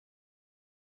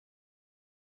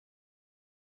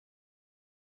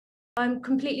I'm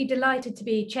completely delighted to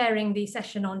be chairing the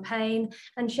session on pain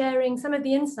and sharing some of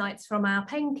the insights from our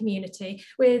pain community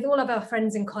with all of our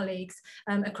friends and colleagues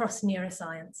across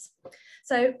neuroscience.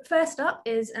 So first up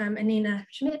is Anina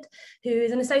Schmidt, who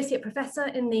is an associate professor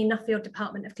in the Nuffield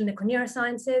Department of Clinical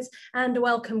Neurosciences and a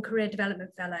Wellcome Career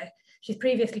Development Fellow. She's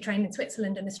previously trained in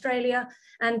Switzerland and Australia,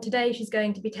 and today she's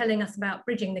going to be telling us about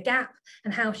bridging the gap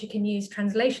and how she can use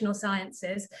translational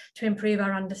sciences to improve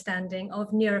our understanding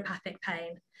of neuropathic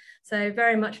pain. So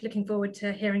very much looking forward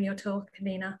to hearing your talk,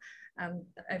 Anina,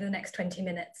 over the next 20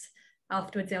 minutes.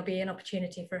 Afterwards, there'll be an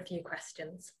opportunity for a few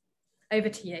questions. Over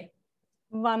to you.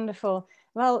 Wonderful.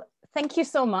 Well, thank you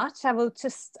so much. I will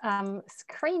just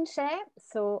screen share.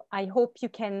 So I hope you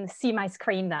can see my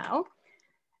screen now.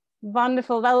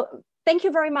 Wonderful. Well, thank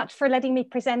you very much for letting me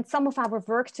present some of our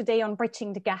work today on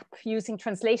bridging the gap using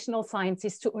translational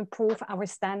sciences to improve our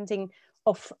understanding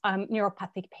of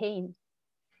neuropathic pain.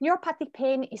 Neuropathic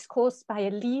pain is caused by a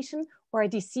lesion or a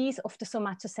disease of the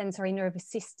somatosensory nervous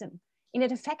system, and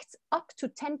it affects up to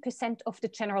 10% of the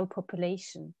general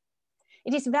population.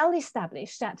 It is well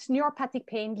established that neuropathic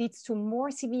pain leads to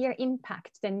more severe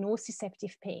impact than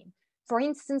nociceptive pain. For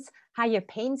instance, higher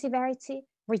pain severity,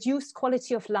 reduced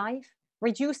quality of life,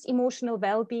 reduced emotional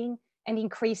well-being, and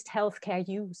increased healthcare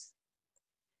use.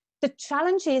 The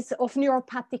challenges of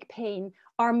neuropathic pain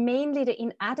are mainly the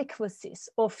inadequacies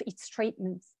of its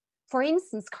treatments. For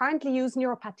instance, currently used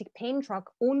neuropathic pain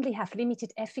drugs only have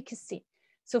limited efficacy.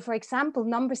 So for example,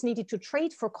 numbers needed to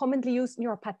treat for commonly used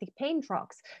neuropathic pain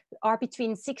drugs are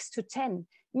between 6 to 10,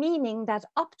 meaning that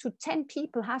up to 10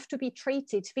 people have to be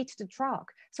treated with the drug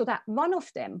so that one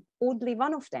of them, only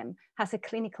one of them, has a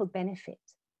clinical benefit.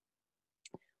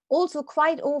 Also,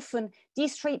 quite often,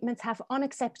 these treatments have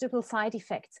unacceptable side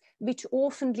effects, which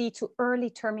often lead to early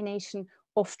termination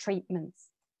of treatments.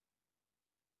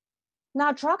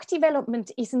 Now, drug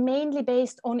development is mainly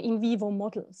based on in vivo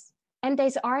models, and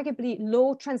there's arguably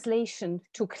low translation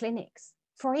to clinics.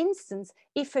 For instance,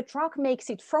 if a drug makes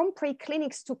it from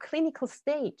preclinics to clinical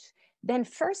stage, then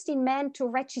first in man to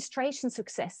registration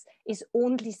success is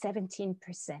only 17%.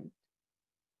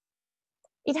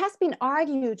 It has been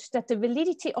argued that the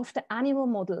validity of the animal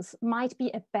models might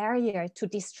be a barrier to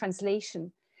this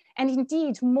translation. And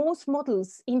indeed, most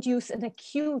models induce an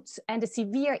acute and a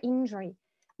severe injury,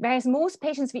 whereas most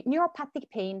patients with neuropathic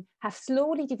pain have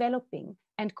slowly developing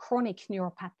and chronic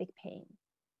neuropathic pain.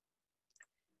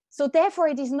 So therefore,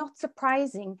 it is not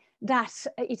surprising that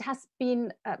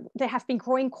there have been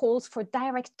growing calls for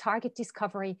direct target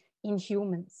discovery in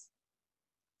humans.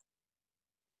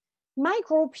 My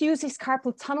group uses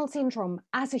carpal tunnel syndrome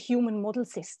as a human model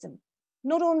system,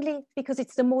 not only because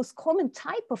it's the most common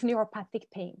type of neuropathic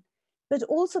pain, but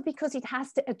also because it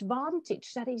has the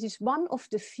advantage that it is one of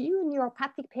the few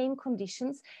neuropathic pain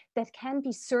conditions that can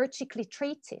be surgically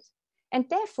treated. And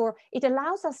therefore, it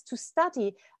allows us to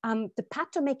study the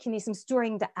pathomechanisms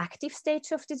during the active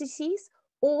stage of the disease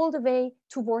all the way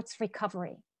towards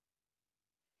recovery.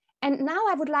 And now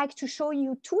I would like to show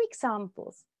you two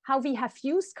examples how we have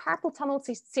used carpal tunnel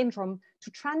syndrome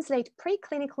to translate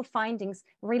preclinical findings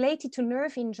related to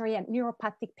nerve injury and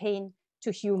neuropathic pain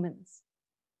to humans.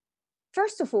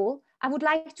 First of all, I would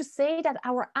like to say that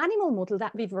our animal model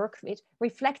that we work with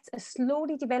reflects a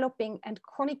slowly developing and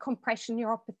chronic compression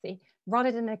neuropathy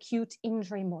rather than an acute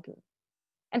injury model.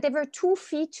 And there were two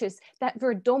features that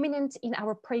were dominant in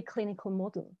our preclinical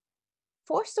model.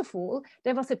 First of all,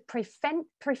 there was a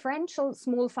preferential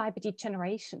small fiber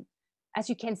degeneration. As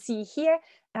you can see here,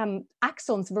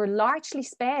 axons were largely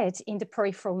spared in the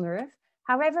peripheral nerve.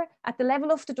 However, at the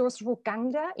level of the dorsal root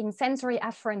ganglia in sensory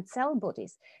afferent cell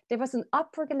bodies, there was an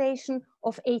upregulation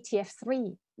of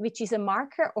ATF3, which is a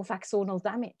marker of axonal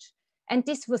damage. And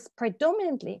this was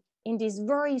predominantly in these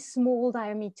very small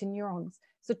diameter neurons,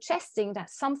 suggesting that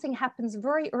something happens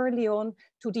very early on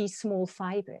to these small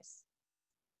fibers.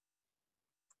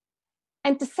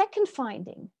 And the second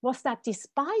finding was that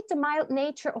despite the mild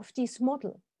nature of this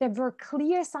model, there were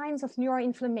clear signs of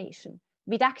neuroinflammation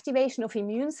with activation of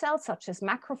immune cells such as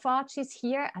macrophages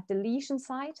here at the lesion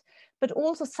site, but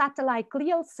also satellite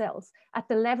glial cells at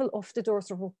the level of the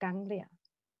dorsal root ganglia.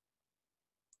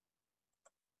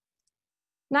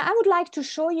 Now, I would like to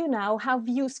show you now how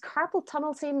we use carpal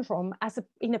tunnel syndrome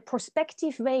in a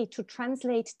prospective way to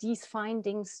translate these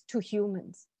findings to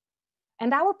humans.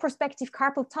 And our prospective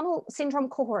carpal tunnel syndrome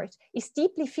cohort is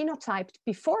deeply phenotyped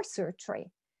before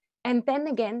surgery, and then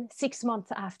again 6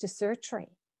 months after surgery.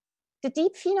 The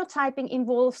deep phenotyping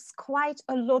involves quite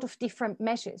a lot of different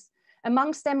measures.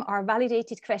 Amongst them are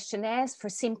validated questionnaires for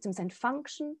symptoms and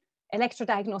function,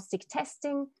 electrodiagnostic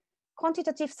testing,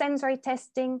 quantitative sensory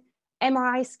testing,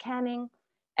 MRI scanning,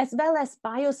 as well as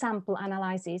biosample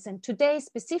analysis. And today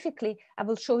specifically, I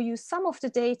will show you some of the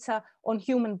data on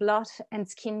human blood and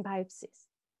skin biopsies.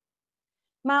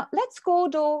 Now, let's go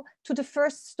though to the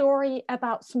first story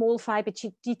about small fiber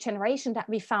degeneration that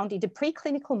we found in the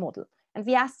preclinical model. And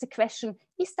we asked the question,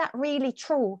 is that really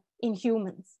true in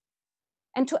humans?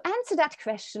 And to answer that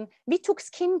question, we took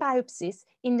skin biopsies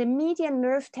in the median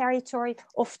nerve territory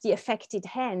of the affected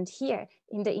hand here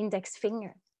in the index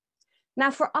finger.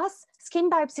 Now for us, skin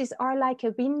biopsies are like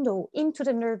a window into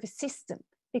the nervous system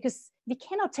because we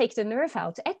cannot take the nerve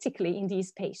out ethically in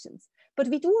these patients. But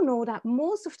we do know that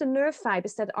most of the nerve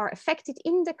fibers that are affected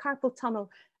in the carpal tunnel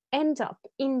end up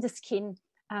in the skin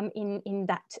in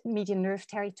that median nerve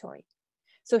territory.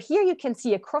 So here you can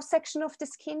see a cross-section of the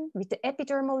skin with the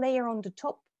epidermal layer on the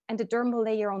top and the dermal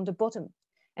layer on the bottom.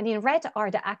 And in red are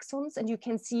the axons, and you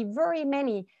can see very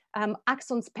many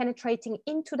axons penetrating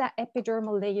into that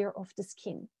epidermal layer of the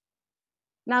skin.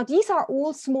 Now, these are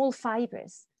all small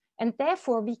fibers, and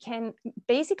therefore we can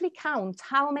basically count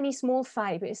how many small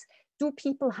fibers do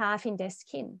people have in their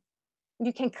skin. And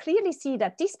you can clearly see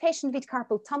that this patient with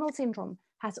carpal tunnel syndrome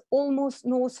has almost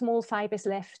no small fibers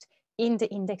left in the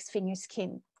index finger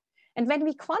skin. And when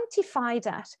we quantify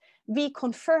that, we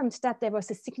confirmed that there was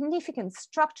a significant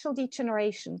structural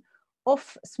degeneration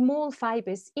of small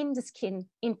fibers in the skin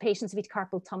in patients with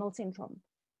carpal tunnel syndrome,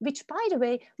 which, by the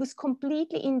way, was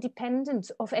completely independent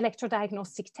of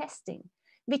electrodiagnostic testing,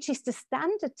 which is the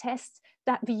standard test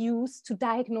that we use to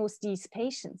diagnose these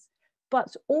patients,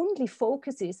 but only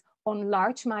focuses on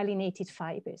large myelinated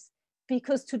fibers.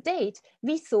 Because to date,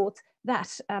 we thought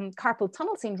that carpal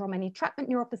tunnel syndrome and entrapment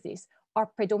neuropathies are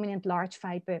predominant large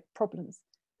fiber problems.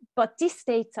 But this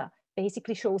data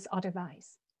basically shows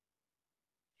otherwise.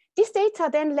 This data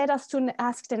then led us to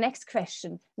ask the next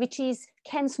question, which is,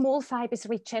 can small fibers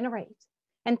regenerate?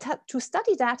 And to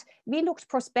study that, we looked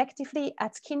prospectively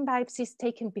at skin biopsies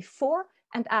taken before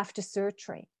and after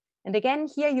surgery. And again,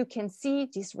 here you can see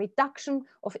this reduction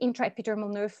of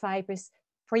intraepidermal nerve fibers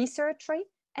pre-surgery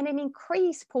and an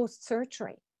increase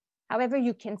post-surgery. However,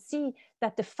 you can see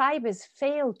that the fibers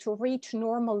fail to reach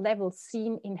normal levels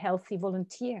seen in healthy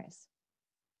volunteers.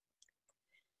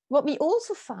 What we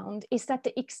also found is that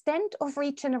the extent of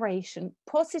regeneration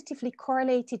positively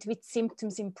correlated with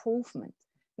symptoms improvement.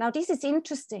 Now, this is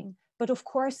interesting, but of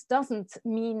course doesn't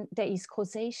mean there is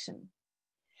causation.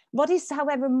 What is,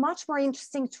 however, much more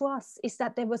interesting to us is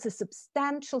that there was a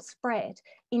substantial spread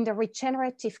in the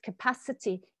regenerative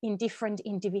capacity in different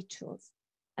individuals.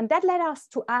 And that led us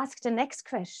to ask the next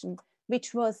question,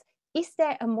 which was, is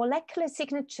there a molecular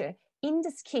signature in the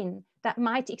skin that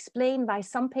might explain why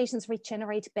some patients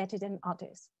regenerate better than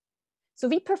others? So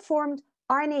we performed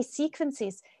RNA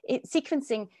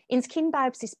sequencing in skin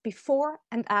biopsies before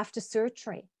and after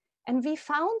surgery. And we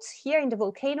found here in the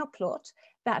volcano plot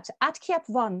that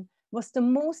ATCAP1 was the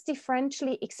most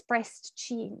differentially expressed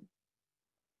gene.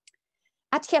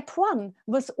 ATCAP1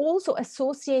 was also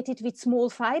associated with small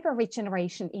fiber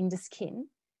regeneration in the skin.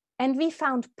 And we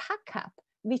found PACAP,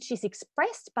 which is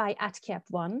expressed by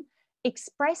ATCAP1,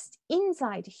 expressed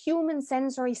inside human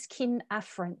sensory skin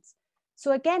afferents.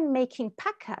 So again, making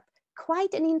PACAP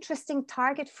quite an interesting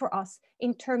target for us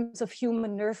in terms of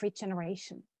human nerve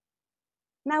regeneration.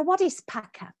 Now, what is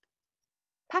PACAP?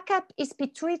 PACAP is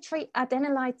pituitary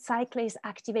adenylate cyclase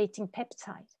activating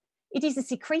peptide. It is a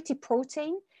secreted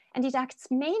protein and it acts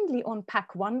mainly on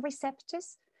PAC1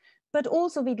 receptors, but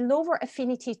also with lower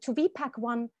affinity to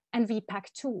VPAC1 and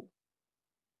VPAC2.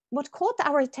 What caught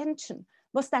our attention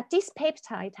was that this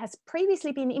peptide has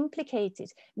previously been implicated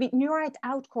with neurite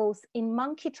outgrowth in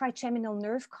monkey trigeminal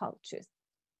nerve cultures.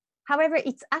 However,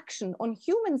 its action on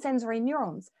human sensory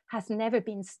neurons has never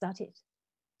been studied.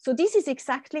 So this is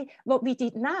exactly what we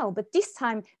did now, but this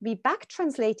time we back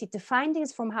translated the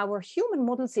findings from our human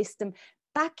model system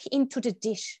back into the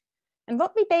dish. And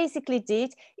what we basically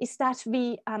did is that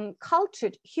we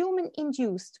cultured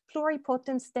human-induced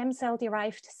pluripotent stem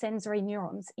cell-derived sensory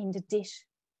neurons in the dish.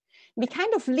 We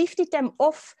kind of lifted them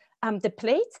off the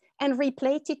plate and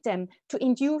replated them to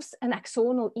induce an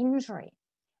axonal injury.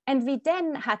 And we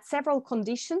then had several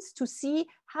conditions to see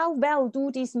how well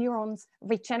do these neurons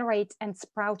regenerate and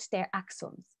sprout their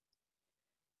axons.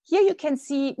 Here you can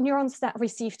see neurons that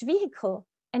received vehicle,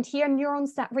 and here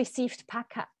neurons that received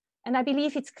PACAP. And I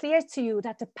believe it's clear to you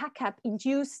that the PACAP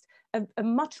induced a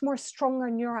much more stronger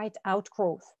neurite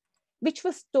outgrowth, which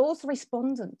was dose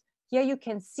respondent. Here you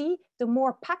can see the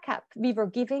more PACAP we were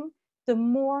giving, the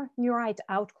more neurite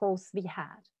outgrowth we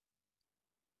had.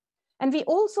 And we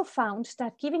also found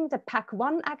that giving the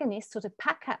PAC1 agonist, so the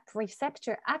PACAP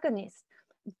receptor agonist,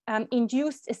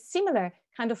 induced a similar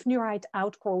kind of neurite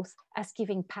outgrowth as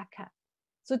giving PACAP.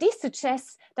 So this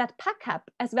suggests that PACAP,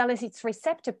 as well as its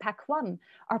receptor PAC1,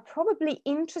 are probably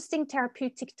interesting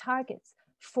therapeutic targets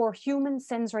for human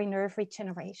sensory nerve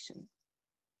regeneration.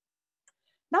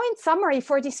 Now, in summary,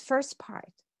 for this first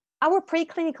part, our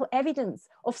preclinical evidence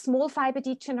of small fiber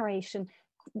degeneration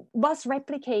was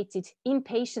replicated in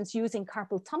patients using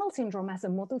carpal tunnel syndrome as a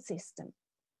model system.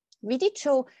 We did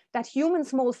show that human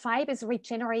small fibers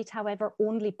regenerate, however,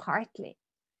 only partly,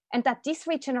 and that this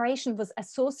regeneration was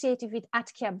associated with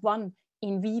ADCAP1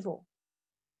 in vivo.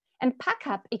 And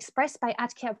PACAP expressed by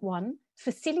ADCAP1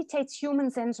 facilitates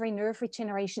human sensory nerve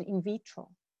regeneration in vitro.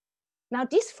 Now,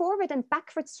 this forward and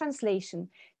backwards translation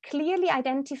clearly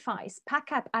identifies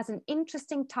PACAP as an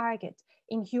interesting target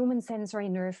in human sensory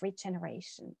nerve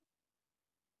regeneration.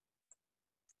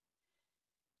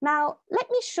 Now, let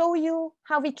me show you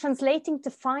how we're translating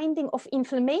the finding of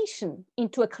inflammation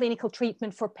into a clinical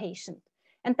treatment for patients.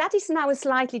 And that is now a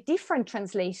slightly different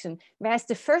translation, whereas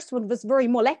the first one was very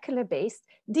molecular based.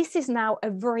 This is now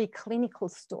a very clinical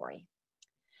story.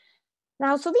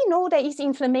 Now, so we know there is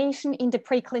inflammation in the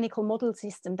preclinical model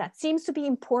system that seems to be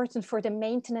important for the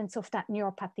maintenance of that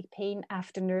neuropathic pain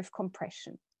after nerve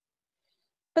compression.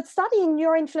 But studying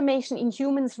neuroinflammation in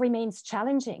humans remains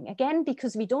challenging, again,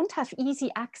 because we don't have easy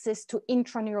access to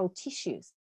intraneural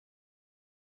tissues.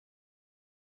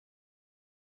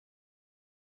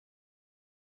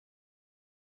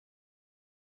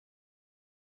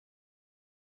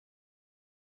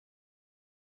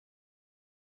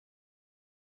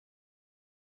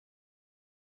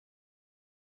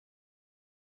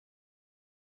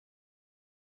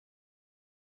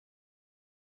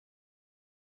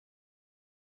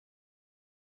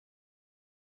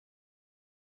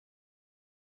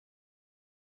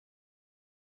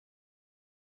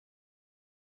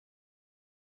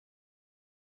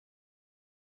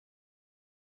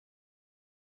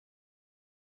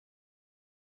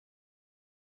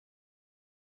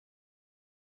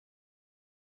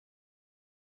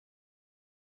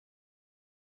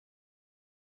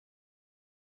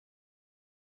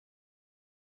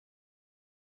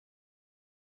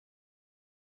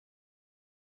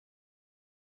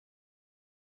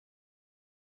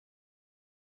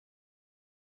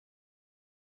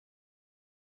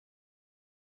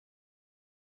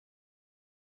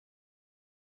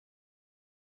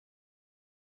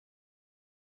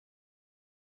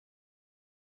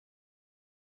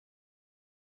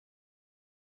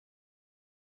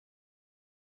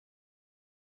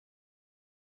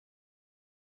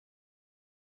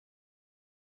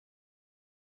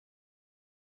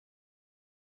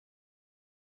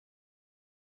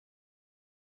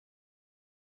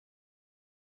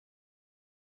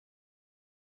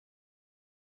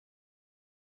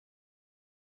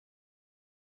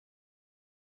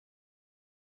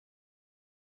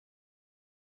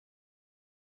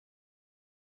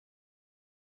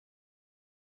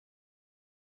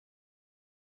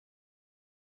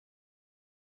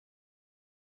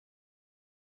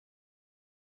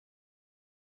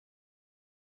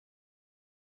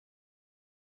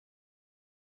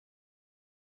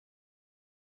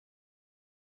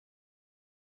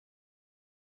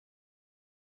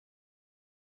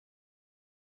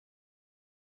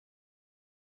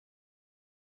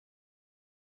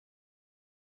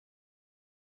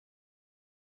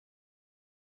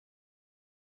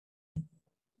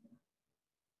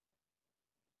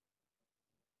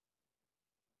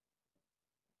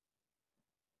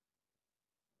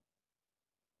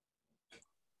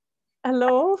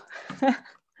 Hello.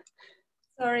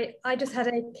 Sorry, I just had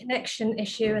a connection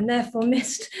issue and therefore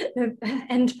missed the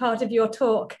end part of your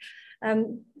talk.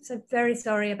 So very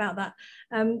sorry about that.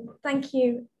 Thank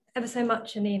you ever so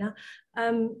much, Anina.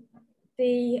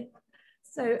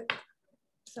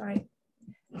 Sorry.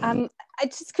 I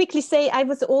just quickly say I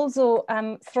was also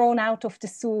thrown out of the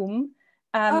Zoom.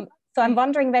 So I'm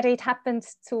wondering whether it happened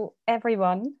to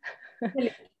everyone.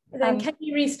 Then can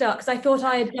you restart? Because I thought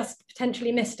I had just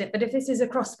potentially missed it, but if this is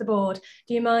across the board,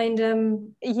 do you mind?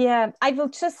 Yeah, I will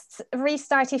just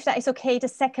restart if that is okay, the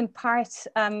second part.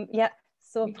 Yeah,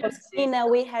 so Nina,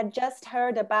 we had just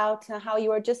heard about how you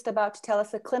were just about to tell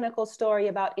us a clinical story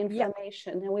about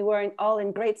inflammation, and we were all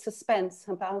in great suspense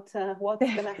about what's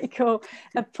going to go.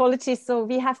 Apologies, so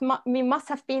we must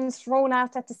have been thrown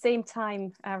out at the same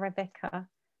time, Rebecca.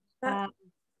 That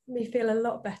me feel a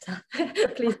lot better.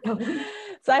 Please go on.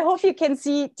 So I hope you can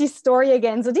see this story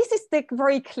again. So this is the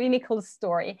very clinical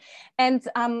story. And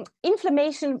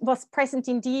inflammation was present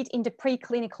indeed in the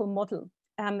preclinical model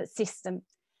system.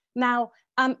 Now,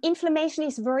 Inflammation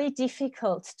is very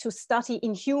difficult to study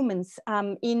in humans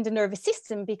in the nervous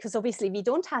system, because obviously we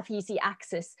don't have easy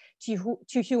access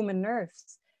to human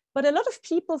nerves. But a lot of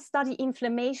people study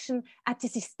inflammation at the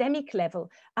systemic level,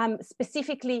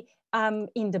 specifically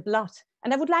in the blood.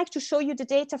 And I would like to show you the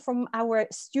data from our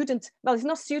student, well, he's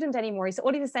not student anymore, it's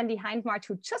Oliver Sandy Hindmarch,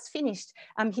 who just finished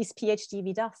his PhD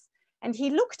with us. And he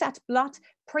looked at blood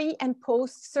pre and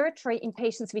post surgery in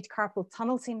patients with carpal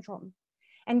tunnel syndrome.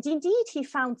 And indeed, he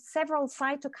found several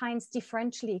cytokines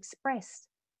differentially expressed.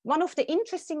 One of the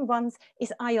interesting ones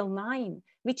is IL-9,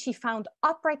 which he found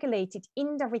upregulated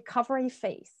in the recovery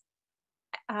phase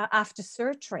after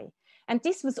surgery. And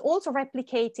this was also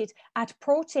replicated at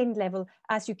protein level,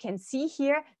 as you can see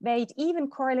here, where it even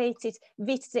correlated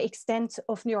with the extent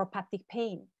of neuropathic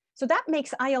pain. So that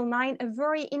makes IL-9 a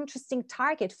very interesting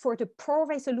target for the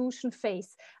pro-resolution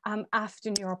phase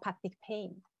after neuropathic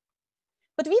pain.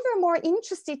 But we were more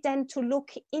interested then to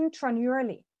look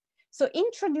intraneurally. So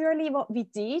intraneurally, what we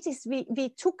did is we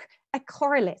took a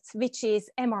correlate, which is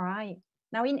MRI.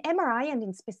 Now in MRI and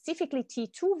in specifically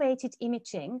T2 weighted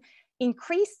imaging,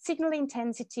 increased signal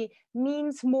intensity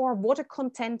means more water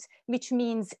content, which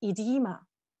means edema.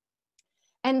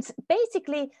 And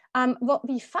basically what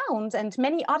we found, and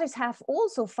many others have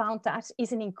also found, that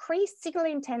is an increased signal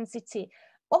intensity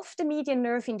of the median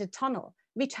nerve in the tunnel,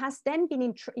 which has then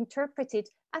been interpreted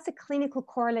as a clinical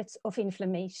correlate of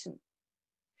inflammation.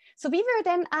 So we were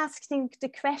then asking the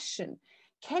question,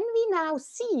 can we now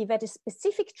see whether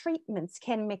specific treatments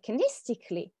can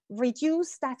mechanistically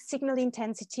reduce that signal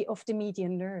intensity of the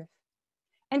median nerve?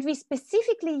 And we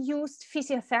specifically used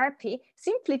physiotherapy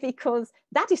simply because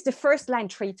that is the first line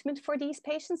treatment for these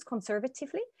patients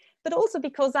conservatively, but also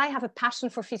because I have a passion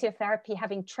for physiotherapy,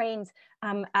 having trained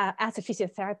as a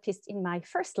physiotherapist in my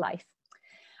first life.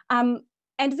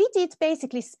 And we did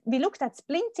basically, we looked at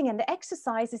splinting and the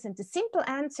exercises, and the simple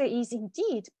answer is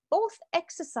indeed both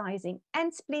exercising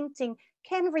and splinting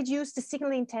can reduce the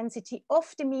signal intensity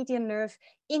of the median nerve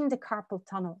in the carpal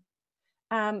tunnel.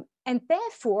 And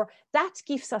therefore, that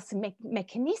gives us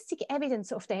mechanistic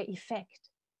evidence of their effect.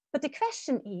 But the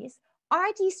question is,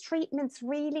 are these treatments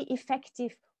really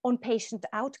effective on patient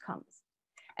outcomes?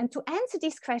 And to answer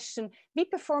this question, we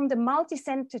performed a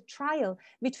multi-center trial,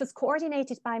 which was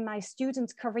coordinated by my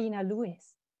student, Karina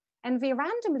Lewis. And we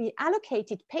randomly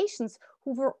allocated patients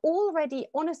who were already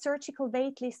on a surgical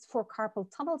wait list for carpal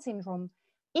tunnel syndrome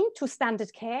into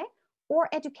standard care or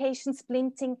education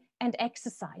splinting and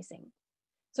exercising.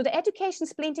 So the education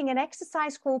splinting and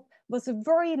exercise group was a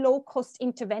very low-cost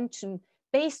intervention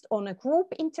based on a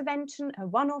group intervention, a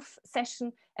one-off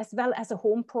session, as well as a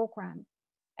home program.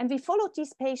 And we followed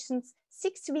these patients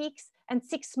 6 weeks and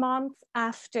 6 months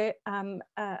after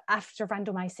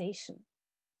randomization.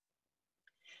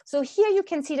 So here you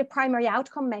can see the primary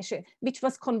outcome measure, which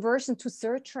was conversion to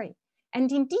surgery.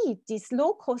 And indeed, this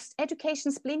low-cost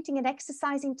education splinting and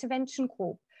exercise intervention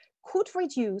group could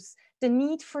reduce the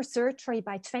need for surgery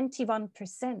by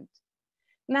 21%.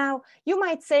 Now, you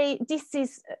might say this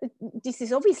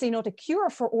is obviously not a cure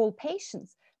for all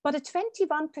patients, but a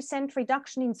 21%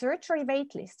 reduction in surgery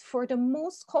waitlist for the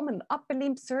most common upper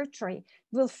limb surgery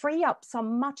will free up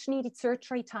some much needed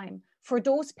surgery time for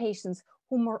those patients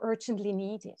who more urgently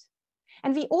need it.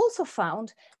 And we also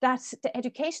found that the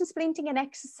education splinting and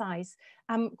exercise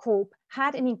group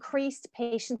had an increased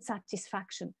patient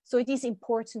satisfaction. So it is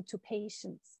important to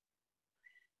patients.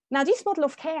 Now, this model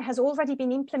of care has already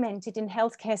been implemented in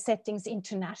healthcare settings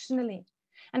internationally.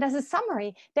 And as a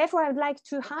summary, therefore, I would like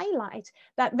to highlight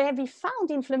that where we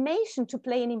found inflammation to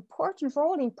play an important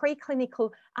role in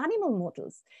preclinical animal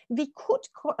models, we could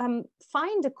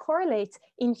find a correlate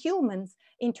in humans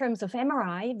in terms of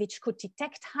MRI, which could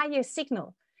detect higher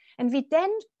signal. And we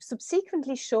then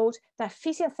subsequently showed that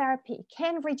physiotherapy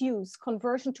can reduce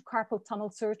conversion to carpal tunnel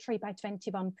surgery by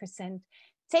 21%,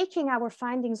 taking our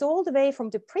findings all the way from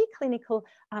the preclinical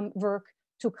work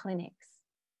to clinics.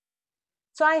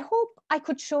 So I hope I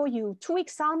could show you 2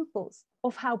 examples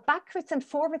of how backwards and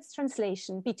forwards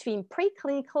translation between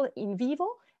preclinical in vivo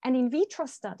and in vitro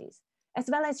studies, as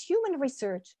well as human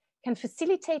research, can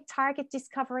facilitate target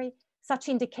discovery, such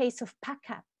in the case of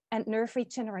PACAP and nerve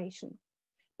regeneration,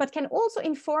 but can also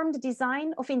inform the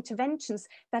design of interventions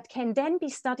that can then be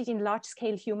studied in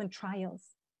large-scale human trials.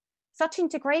 Such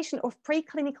integration of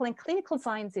preclinical and clinical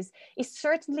sciences is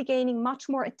certainly gaining much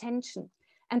more attention,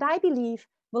 and I believe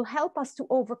will help us to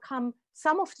overcome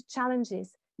some of the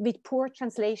challenges with poor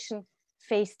translation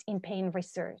faced in pain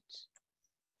research.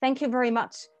 Thank you very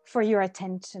much for your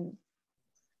attention.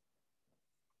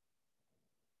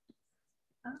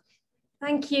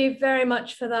 Thank you very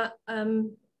much for that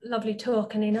lovely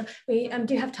talk, Anina. We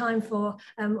do have time for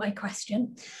a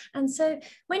question. And so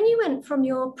when you went from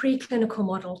your preclinical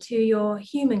model to your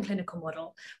human clinical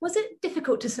model, was it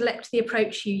difficult to select the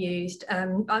approach you used,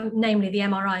 namely the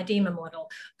MRI edema model?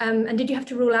 And did you have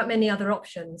to rule out many other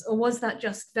options, or was that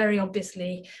just very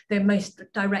obviously the most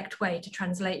direct way to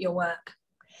translate your work?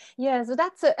 Yeah, so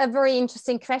that's a very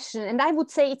interesting question. And I would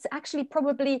say it's actually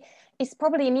probably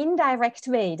an indirect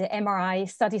way, the MRI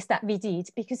studies that we did,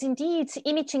 because indeed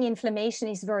imaging inflammation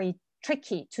is very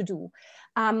tricky to do.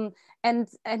 You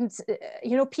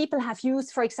know, people have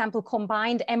used, for example,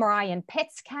 combined MRI and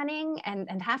PET scanning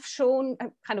and have shown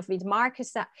kind of with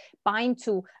markers that bind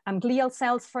to glial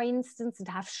cells, for instance, and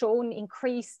have shown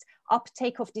increased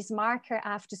uptake of this marker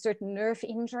after certain nerve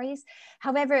injuries.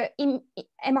 However,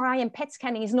 MRI and PET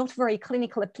scanning is not very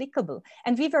clinical applicable.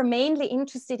 And we were mainly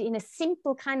interested in a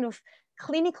simple kind of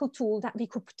clinical tool that we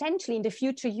could potentially in the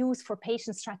future use for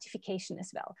patient stratification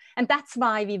as well. And that's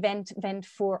why we went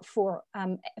for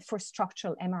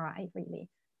structural MRI, really.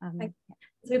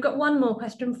 So we've got one more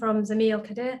question from Zamil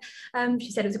Kadir. She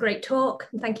said it was a great talk,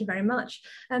 and thank you very much,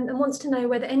 and wants to know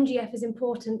whether NGF is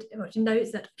important, or she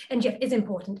knows that NGF is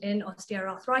important in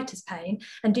osteoarthritis pain,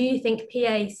 and do you think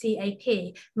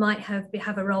PACAP might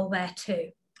have a role there too?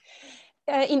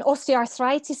 In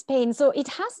osteoarthritis pain, so it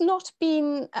has not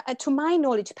been, to my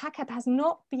knowledge, PACAP has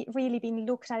not really been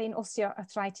looked at in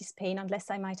osteoarthritis pain,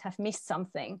 unless I might have missed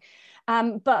something.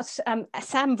 But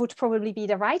Sam would probably be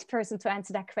the right person to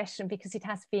answer that question, because it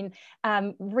has been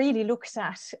really looked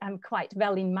at quite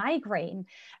well in migraine.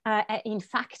 In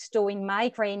fact, though, in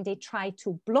migraine, they try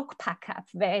to block PACAP,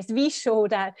 whereas we show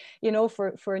that, you know,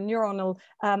 for neuronal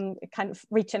kind of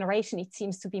regeneration, it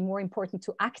seems to be more important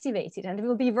to activate it. And it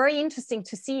will be very interesting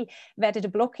to see whether the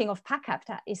blocking of PACAP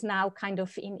that is now kind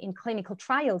of in clinical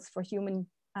trials for human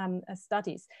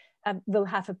studies will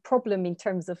have a problem in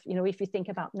terms of, you know, if you think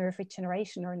about nerve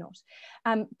regeneration or not.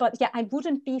 But yeah, I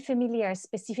wouldn't be familiar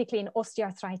specifically in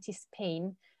osteoarthritis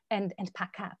pain and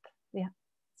PACAP. Yeah.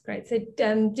 That's great.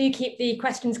 So do keep the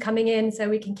questions coming in so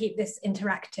we can keep this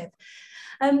interactive.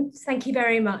 Thank you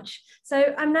very much.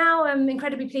 So I'm now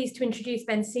incredibly pleased to introduce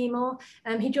Ben Seymour.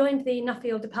 He joined the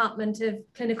Nuffield Department of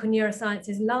Clinical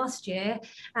Neurosciences last year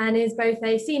and is both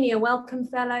a Senior Wellcome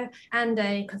Fellow and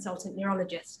a Consultant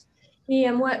Neurologist. He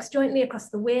works jointly across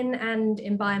the WIN and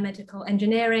in biomedical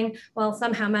engineering, while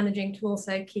somehow managing to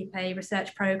also keep a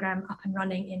research program up and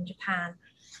running in Japan.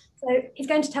 So he's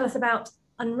going to tell us about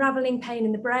unraveling pain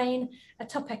in the brain, a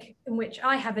topic in which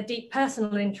I have a deep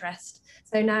personal interest.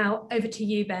 So now over to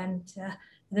you, Ben, for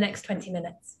the next 20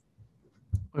 minutes.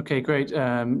 Okay, great.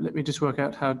 Let me just work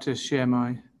out how to share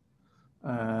my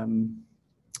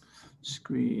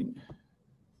screen.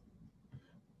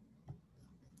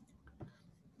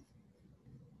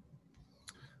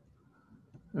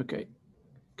 Okay,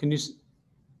 can you see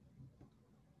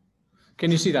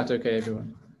that okay,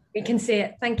 everyone? We can see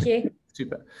it, thank you.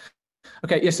 Super.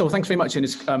 Okay, yes, so thanks very much, and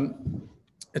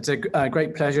it's a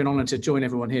great pleasure and honor to join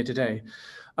everyone here today.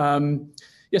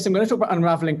 Yes, I'm going to talk about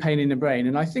unraveling pain in the brain,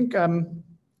 and I think,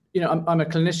 you know, I'm a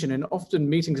clinician, and often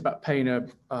meetings about pain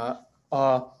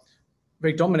are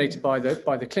very dominated by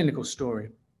the clinical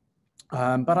story.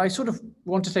 But I sort of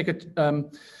want to take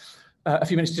a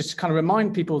few minutes just to kind of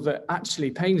remind people that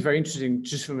actually pain is very interesting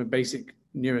just from a basic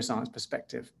neuroscience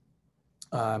perspective.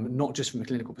 Not just from a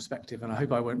clinical perspective, and I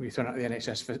hope I won't be thrown out of the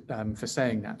NHS for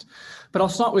saying that. But I'll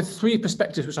start with three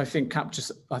perspectives which I think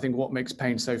captures, what makes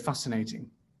pain so fascinating.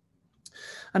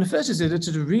 And the first is that it's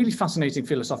a really fascinating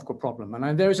philosophical problem,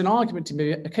 and there is an argument to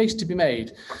be, a case to be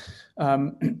made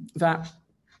that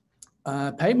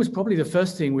pain was probably the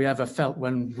first thing we ever felt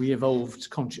when we evolved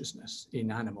consciousness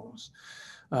in animals.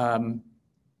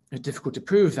 It's difficult to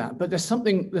prove that, but there's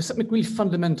something really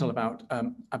fundamental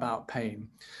about pain.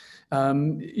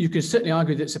 You can certainly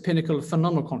argue that it's a pinnacle of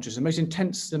phenomenal consciousness, the most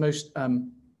intense, the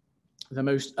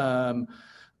most kind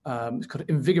of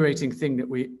invigorating thing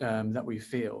that we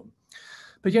feel.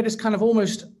 But yet it's kind of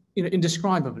almost, you know,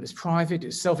 indescribable. It's private,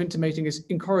 it's self-intimating, it's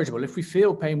incorrigible. If we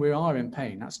feel pain, we are in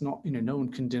pain. That's not, you know, no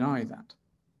one can deny that.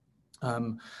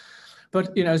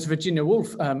 But, you know, as Virginia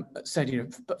Woolf said, you know,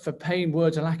 but for pain,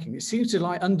 words are lacking. It seems to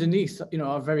lie underneath, you know,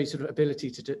 our very sort of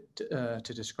ability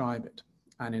to describe it.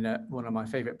 And in one of my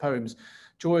favorite poems,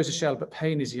 Joy is a shell, but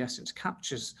pain is the essence,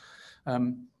 captures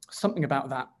something about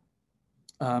that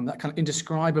kind of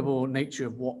indescribable nature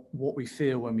of what we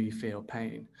feel when we feel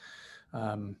pain.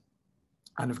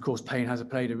 And of course, pain has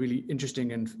played a really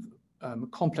interesting and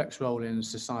complex role in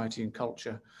society and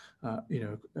culture, you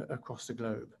know, across the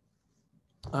globe.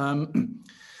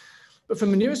 But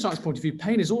from a neuroscience point of view,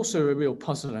 pain is also a real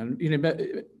puzzle, and you know,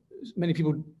 many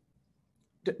people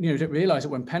didn't realize that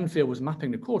when Penfield was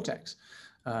mapping the cortex,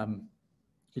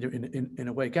 in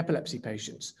awake epilepsy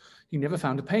patients, he never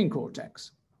found a pain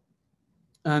cortex.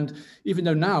 And even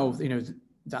though now,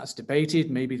 that's debated,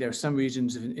 maybe there are some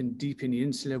regions deep in the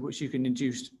insula which you can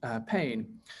induce pain.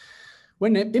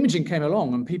 When imaging came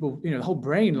along and people, the whole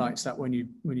brain lights up when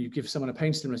you give someone a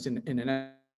pain stimulus in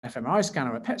an fMRI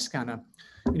scanner or a PET scanner,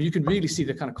 you can really see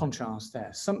the kind of contrast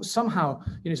there. Somehow,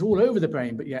 it's all over the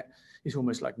brain, but yet it's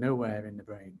almost like nowhere in the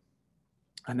brain.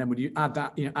 And then when you add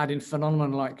that, add in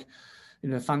phenomenon like,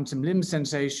 phantom limb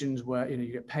sensations where,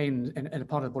 you get pain in a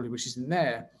part of the body which isn't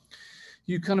there,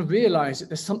 you kind of realize that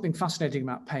there's something fascinating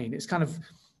about pain. It's kind of,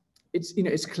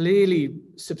 it's clearly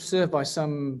subserved by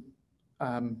some,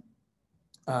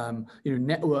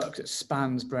 network that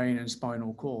spans brain and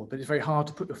spinal cord, but it's very hard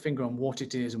to put your finger on what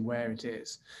it is and where it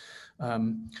is.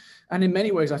 And in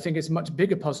many ways, I think it's a much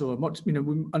bigger puzzle. We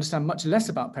understand much less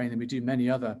about pain than we do many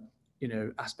other,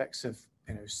 aspects of,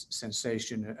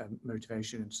 sensation,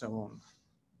 motivation, and so on.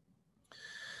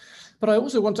 But I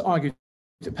also want to argue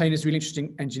that pain is a really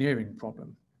interesting engineering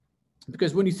problem,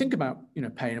 because when you think about,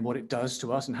 pain and what it does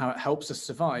to us and how it helps us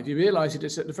survive, you realize it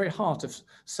is at the very heart of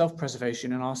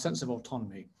self-preservation and our sense of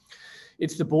autonomy.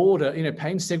 It's the border,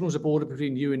 pain signals a border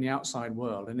between you and the outside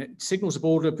world, and it signals a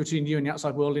border between you and the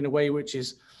outside world in a way which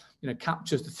is,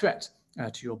 captures the threat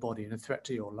to your body and a threat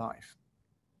to your life.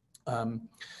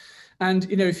 And,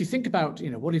 if you think about,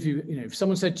 what if you, if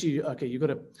someone said to you, okay, you've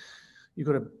got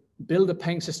to build a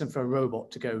pain system for a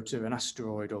robot to go to an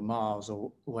asteroid or Mars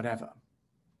or whatever.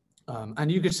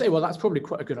 And you could say, well, that's probably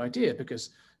quite a good idea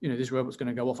because, this robot's going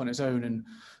to go off on its own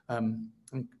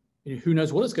and who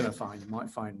knows what it's going to find. It might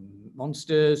find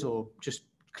monsters or just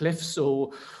cliffs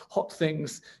or hot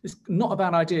things. It's not a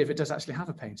bad idea if it does actually have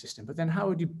a pain system, but then how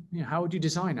would you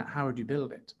design it? How would you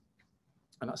build it?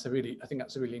 And I think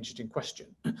that's a really interesting question.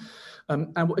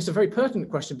 And it's a very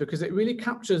pertinent question because it really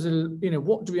captures,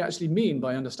 what do we actually mean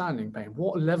by understanding pain?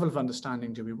 What level of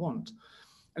understanding do we want?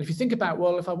 And if you think about,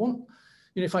 well, if I want,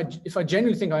 if I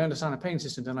genuinely think I understand a pain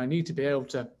system, then I need to be able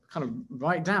to kind of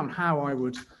write down how I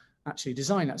would actually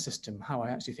design that system, how I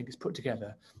actually think it's put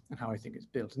together and how I think it's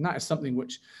built. And that is something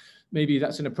which maybe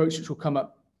that's an approach which will come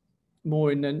up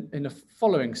more in the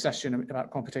following session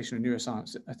about computational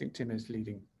neuroscience that I think Tim is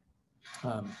leading.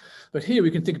 But here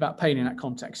we can think about pain in that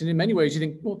context. And in many ways, you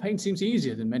think, well, pain seems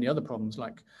easier than many other problems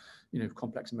like,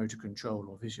 complex motor control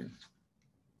or vision.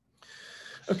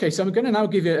 Okay, so I'm going to now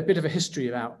give you a bit of a history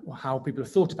about how people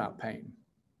have thought about pain.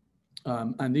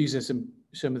 And these are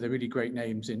some of the really great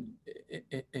names in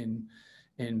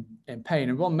pain.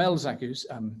 And Ron Melzack, who's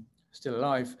still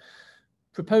alive,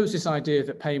 proposed this idea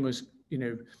that pain was,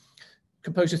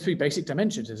 composed of three basic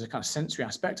dimensions. There's a kind of sensory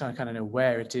aspect, I kind of know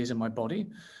where it is in my body.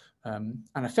 An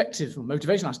affective or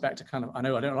motivational aspect, I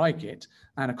know I don't like it,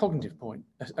 and a cognitive point,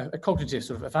 a cognitive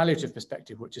sort of evaluative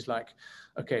perspective, which is like,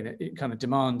 okay, it kind of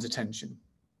demands attention.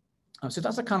 So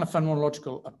that's a kind of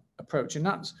phenomenological approach, and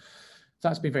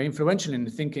that's been very influential in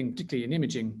the thinking, particularly in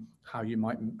imaging, how you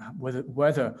might,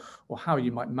 whether or how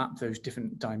you might map those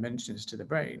different dimensions to the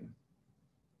brain.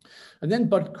 And then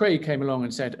Bud Craig came along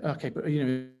and said, okay, but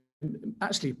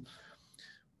actually,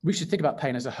 we should think about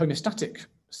pain as a homeostatic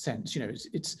sense.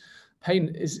 It's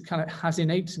pain has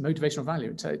innate motivational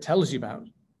value. It tells you about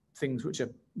things which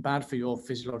are bad for your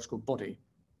physiological body.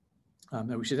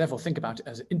 We should therefore think about it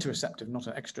as an interoceptive, not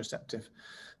an exteroceptive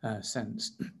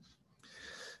sense.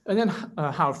 And then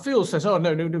Howard Field says, oh,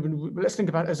 no, let's think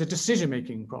about it as a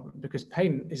decision-making problem, because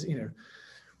pain is,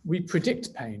 we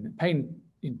predict pain. Pain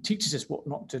teaches us what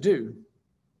not to do.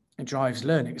 It drives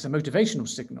learning. It's a motivational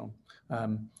signal.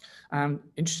 And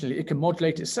interestingly, it can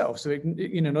modulate itself. So it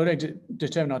not only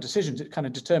determine our decisions, it kind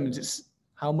of determines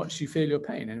how much you feel your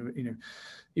pain. And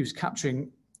he was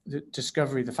capturing the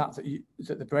discovery, the fact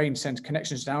that the brain sends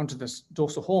connections down to the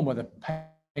dorsal horn where the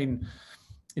pain,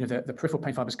 the peripheral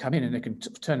pain fibers come in, and they can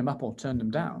turn them up or turn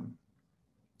them down.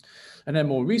 And then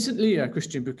more recently,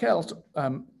 Christian Buchelt,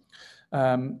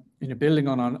 building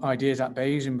on ideas at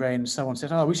Bayesian brain and so on,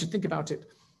 said, oh, we should think about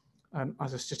it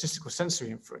as a statistical sensory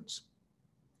inference,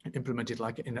 implemented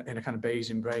like in a kind of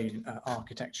Bayesian brain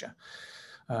architecture.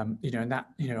 And that,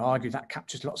 argue that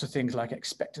captures lots of things like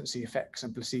expectancy effects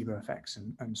and placebo effects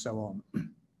and so on.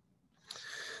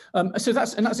 So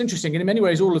that's interesting. And in many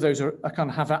ways, all of those are kind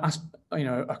of have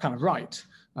are kind of right.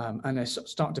 And they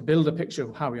start to build a picture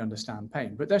of how we understand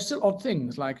pain. But there's still odd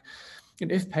things like,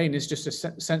 if pain is just a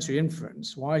sensory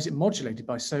inference, why is it modulated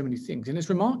by so many things? And it's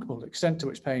remarkable the extent to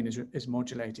which pain is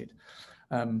modulated.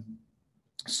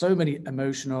 so many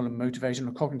emotional and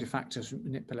motivational cognitive factors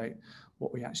manipulate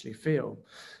what we actually feel.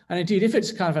 And indeed, if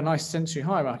it's kind of a nice sensory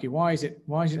hierarchy, why does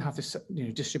it have this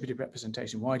distributed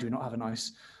representation? Why do we not have a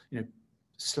nice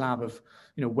slab of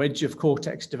wedge of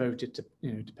cortex devoted to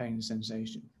to pain and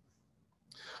sensation?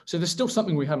 So there's still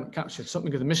something we haven't captured,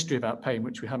 something of the mystery about pain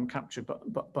which we haven't captured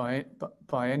but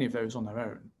by any of those on their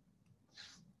own.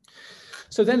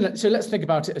 So let's think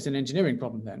about it as an engineering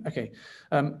problem then. Okay,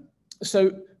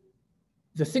 so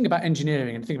the thing about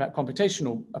engineering and the thing about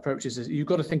computational approaches is you've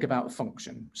got to think about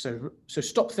function. So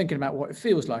stop thinking about what it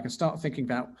feels like and start thinking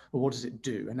about, well, what does it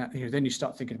do? And that, then you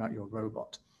start thinking about your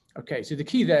robot. Okay, so the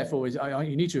key therefore is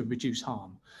you need to reduce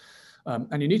harm.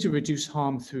 And you need to reduce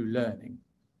harm through learning.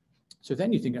 So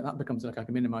then you think that becomes like a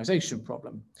minimization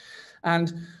problem.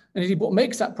 And indeed, what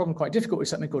makes that problem quite difficult is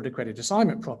something called a credit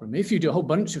assignment problem. If you do a whole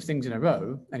bunch of things in a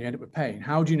row and you end up with pain,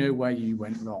 how do you know where you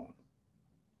went wrong?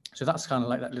 So that's kind of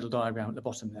like that little diagram at the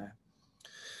bottom there.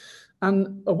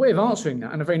 And a way of answering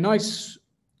that, and a very nice,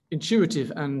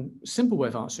 intuitive and simple way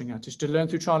of answering that, is to learn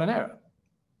through trial and error.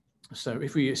 So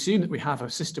if we assume that we have a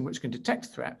system which can detect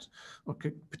threat or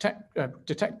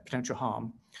detect potential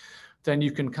harm, then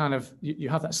you can you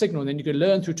have that signal, and then you can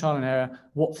learn through trial and error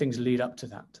what things lead up to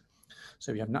that.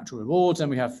 So we have natural rewards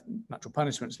and we have natural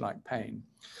punishments like pain.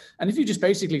 And if you just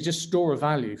basically just store a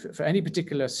value for any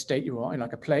particular state you are in,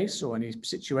 like a place or any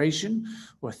situation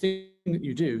or a thing that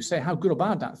you do, say how good or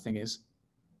bad that thing is,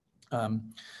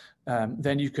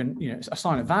 then you can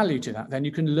assign a value to that. Then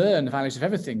you can learn the values of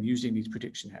everything using these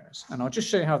prediction errors. And I'll just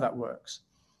show you how that works.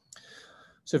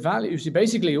 So values,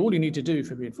 basically all you need to do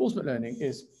for reinforcement learning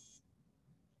is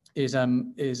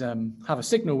have a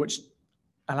signal which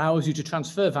allows you to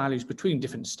transfer values between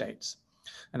different states.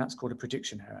 And that's called a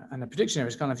prediction error. And a prediction error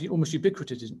is kind of almost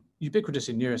ubiquitous in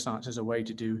neuroscience as a way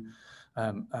to do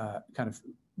kind of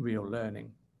real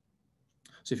learning.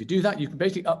 So if you do that, you can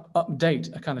basically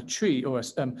update a kind of tree or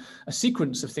a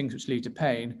sequence of things which lead to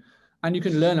pain, and you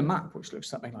can learn a map which looks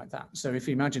something like that. So if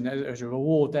you imagine there's a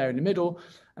reward there in the middle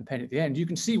and pain at the end, you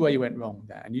can see where you went wrong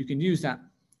there. And you can use that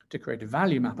to create a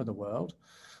value map of the world.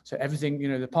 So everything,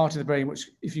 the part of the brain which,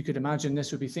 if you could imagine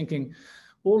this, would be thinking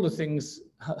all the things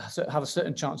have a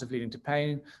certain chance of leading to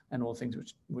pain, and all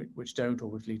things which don't, or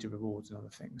which lead to rewards and other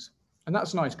things. And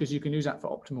that's nice because you can use that for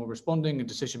optimal responding and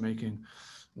decision making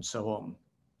and so on.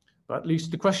 But at least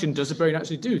the question, does the brain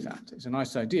actually do that? It's a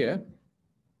nice idea.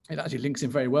 It actually links in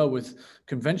very well with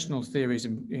conventional theories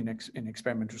in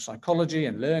experimental psychology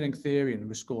and learning theory and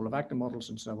with Wagner models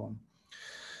and so on.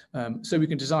 So we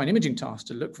can design imaging tasks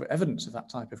to look for evidence of that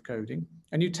type of coding.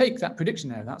 And you take that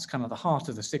prediction error, that's kind of the heart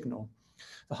of the signal,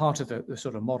 the heart of the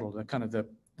sort of model, the kind of the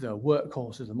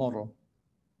workhorse of the model.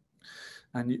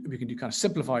 And we can do kind of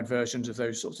simplified versions of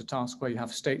those sorts of tasks where you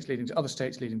have states leading to other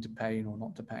states leading to pain or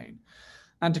not to pain.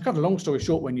 And to cut a long story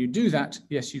short, when you do that,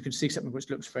 yes, you can see something which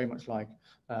looks very much like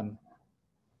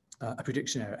a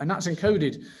prediction error. And that's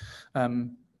encoded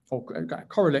or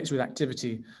correlates with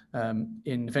activity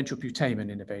in ventral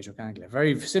putamen in the basal ganglia.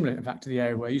 Very similar, in fact, to the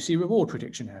area where you see reward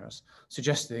prediction errors,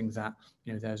 suggesting that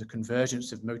there's a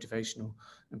convergence of motivational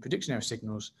and prediction error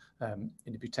signals in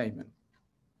the putamen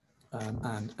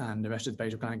and the rest of the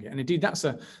basal ganglia. And indeed, that's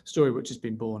a story which has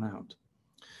been borne out.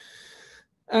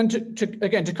 And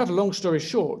again, to cut a long story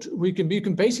short, you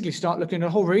can basically start looking at a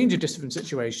whole range of different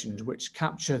situations which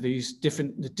capture these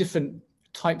different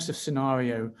types of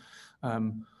scenario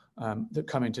that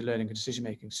come into learning and decision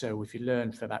making. So if you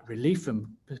learn for that relief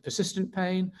from persistent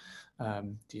pain,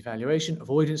 devaluation,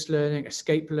 avoidance learning,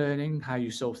 escape learning, how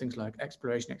you solve things like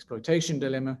exploration, exploitation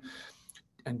dilemma,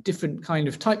 and different kind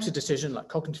of types of decision like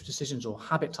cognitive decisions or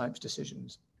habit types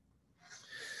decisions.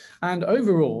 And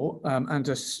overall, and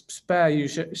to spare you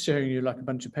showing you like a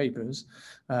bunch of papers,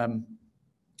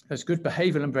 there's good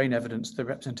behavioral and brain evidence, the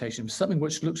representation of something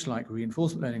which looks like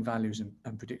reinforcement learning values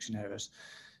and prediction errors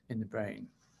in the brain.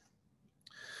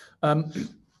 But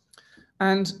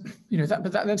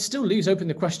that then still leaves open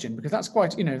the question, because that's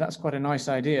quite a nice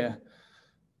idea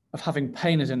of having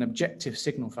pain as an objective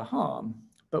signal for harm,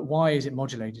 but why is it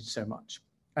modulated so much?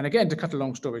 And again, to cut a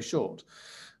long story short,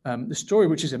 the story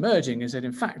which is emerging is that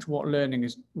in fact what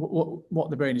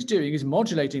the brain is doing is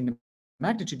modulating the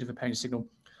magnitude of the pain signal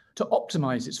to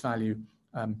optimize its value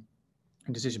in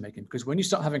decision making. Because when you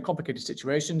start having complicated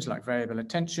situations like variable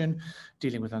attention,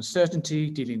 dealing with uncertainty,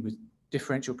 dealing with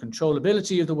differential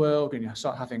controllability of the world, when you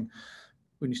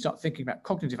start thinking about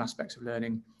cognitive aspects of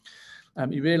learning,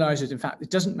 you realize that in fact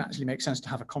it doesn't actually make sense to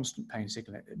have a constant pain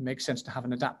signal. It makes sense to have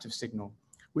an adaptive signal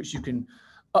which you can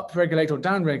upregulate or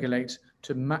downregulate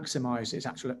to maximize its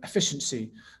actual efficiency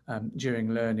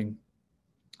during learning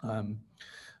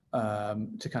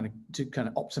to kind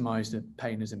of optimize the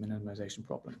pain as a minimization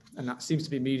problem. And that seems to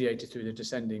be mediated through the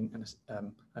descending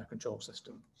control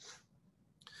system.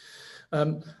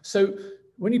 So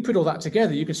when you put all that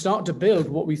together, you can start to build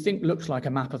what we think looks like a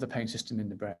map of the pain system in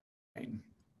the brain.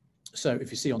 So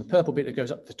if you see on the purple bit that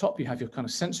goes up to the top, you have your kind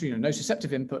of sensory,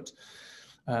 nociceptive input.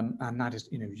 And that is,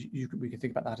 we can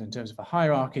think about that in terms of a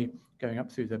hierarchy going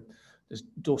up through the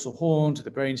dorsal horn to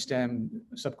the brainstem,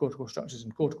 subcortical structures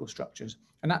and cortical structures.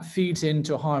 And that feeds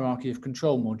into a hierarchy of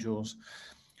control modules,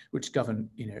 which govern,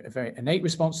 very innate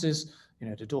responses,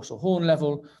 at the dorsal horn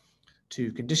level,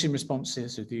 to conditioned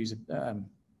responses. So these are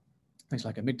things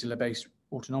like amygdala-based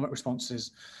autonomic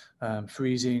responses,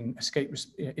 freezing, escape,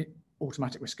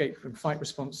 automatic escape and fight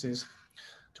responses,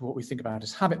 to what we think about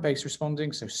as habit-based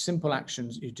responding. So simple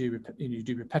actions you do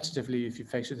repetitively if you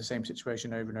face with the same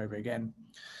situation over and over again.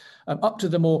 Up to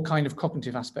the more kind of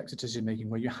cognitive aspects of decision making,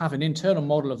 where you have an internal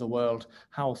model of the world,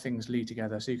 how things lead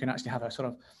together. So you can actually have a sort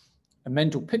of a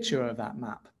mental picture of that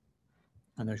map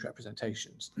and those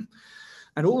representations.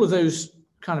 And all of those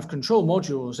kind of control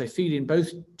modules, they feed in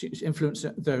both to influence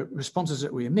the responses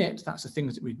that we emit, that's the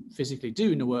things that we physically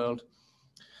do in the world,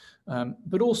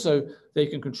 but also they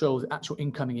can control the actual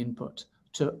incoming input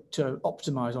to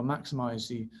optimize or maximize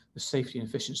the safety and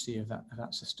efficiency of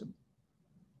that system.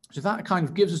 So that kind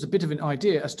of gives us a bit of an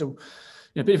idea as to,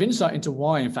 a bit of insight into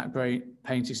why, in fact,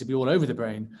 pain seems to be all over the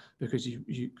brain, because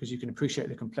you can appreciate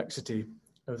the complexity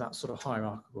of that sort of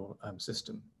hierarchical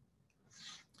system.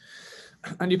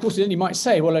 And of course, then you might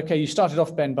say, well, okay, you started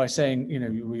off, Ben, by saying,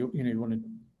 you want to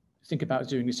think about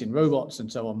doing this in robots and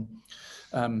so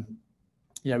on.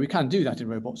 Yeah, we can do that in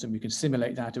robots, and we can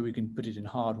simulate that, or we can put it in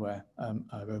hardware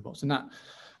robots, and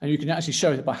you can actually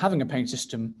show that by having a pain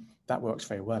system, that works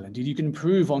very well. Indeed, you can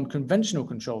improve on conventional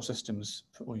control systems,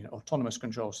 or autonomous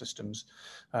control systems,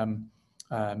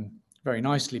 very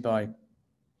nicely by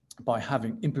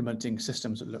implementing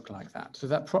systems that look like that. So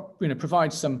that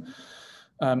provides some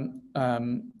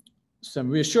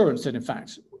reassurance that, in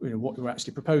fact, what we're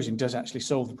actually proposing does actually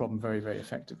solve the problem very, very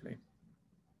effectively.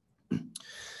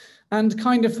 And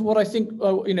kind of what I think,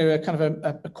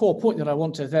 a core point that I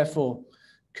want to therefore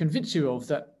convince you of,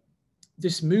 that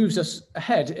this moves us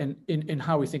ahead in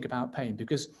how we think about pain,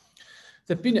 because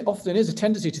there often is a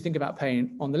tendency to think about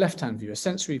pain on the left-hand view, a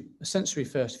sensory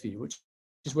first view, which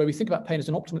is where we think about pain as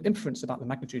an optimal inference about the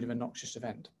magnitude of a noxious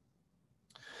event.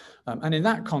 And in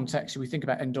that context, we think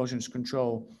about endogenous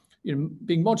control,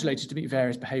 being modulated to meet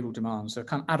various behavioral demands, so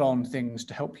kind of add-on things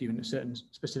to help you in certain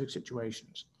specific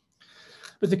situations.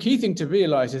 But the key thing to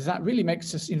realize is that really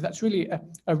makes us, that's really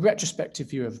a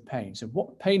retrospective view of pain. So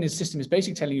what pain is system is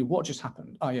basically telling you what just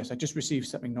happened. Oh yes, I just received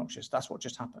something noxious. That's what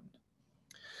just happened.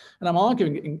 And I'm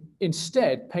arguing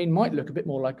instead, pain might look a bit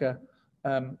more like a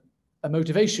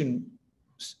motivation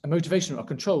or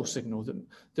control signal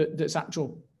that's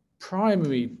actual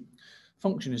primary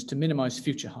function is to minimize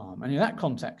future harm. And in that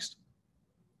context,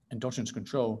 endogenous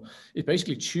control is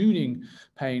basically tuning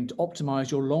pain to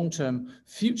optimize your long-term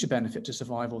future benefit to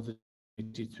survival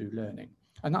through learning.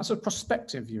 And that's a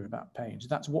prospective view about pain. So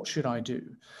that's what should I do?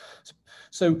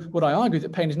 So what I argue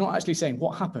that pain is not actually saying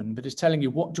what happened, but is telling you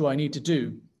what do I need to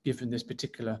do given this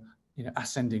particular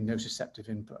ascending nociceptive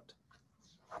input.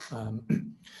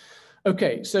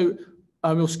 Okay, so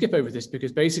I will skip over this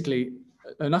because basically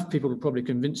enough people will probably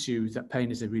convince you that pain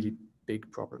is a really big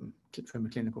problem from a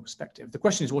clinical perspective. The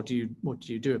question is, what do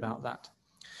you do about that?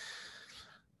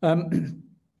 I mean,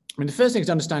 the first thing is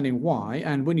understanding why,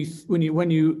 and when you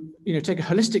take a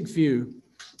holistic view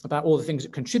about all the things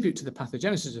that contribute to the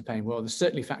pathogenesis of pain, well, there's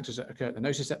certainly factors that occur at the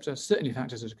nociceptor, certainly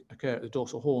factors that occur at the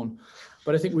dorsal horn,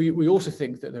 but I think we also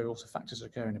think that there are also factors that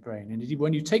occur in the brain. And indeed,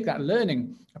 when you take that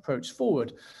learning approach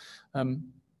forward,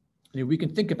 we can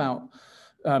think about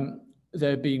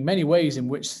there being many ways in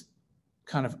which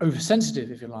kind of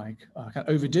oversensitive, if you like, kind of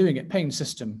overdoing it, pain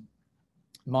system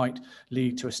might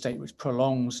lead to a state which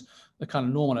prolongs the kind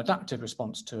of normal adaptive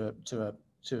response to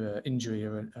an injury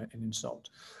or an insult.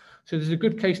 So there's a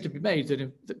good case to be made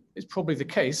that it's probably the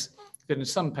case that in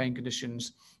some pain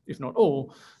conditions, if not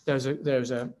all, there's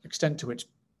a extent to which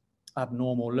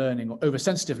abnormal learning or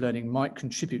oversensitive learning might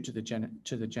contribute to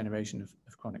the generation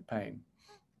of chronic pain.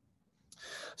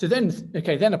 So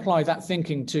then apply that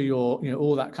thinking to your,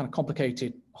 all that kind of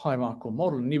complicated hierarchical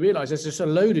model, and you realize there's just a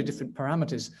load of different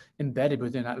parameters embedded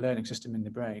within that learning system in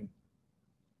the brain.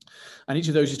 And each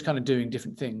of those is kind of doing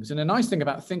different things. And the nice thing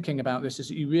about thinking about this is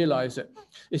that you realize that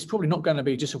it's probably not going to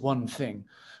be just one thing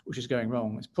which is going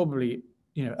wrong. It's probably,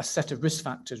 a set of risk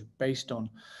factors based on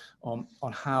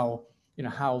how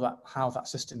that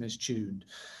system is tuned.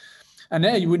 And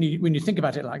there, when you think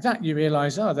about it like that, you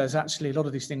realize, oh, there's actually a lot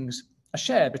of these things are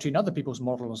shared between other people's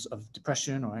models of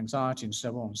depression or anxiety and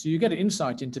so on. So you get an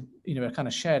insight into, you know, a kind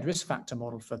of shared risk factor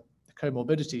model for the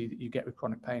comorbidity that you get with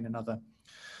chronic pain and other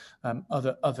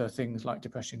things like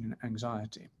depression and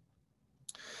anxiety.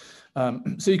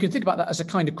 So you can think about that as a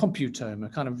kind of computome, a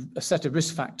kind of a set of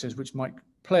risk factors which might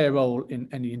play a role in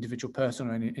any individual person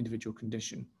or any individual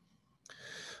condition.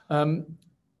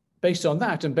 Based on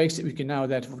that, and basically we can now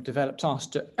therefore develop tasks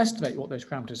to estimate what those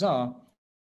parameters are.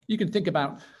 You can think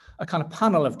about a kind of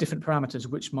panel of different parameters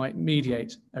which might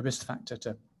mediate a risk factor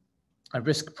to a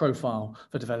risk profile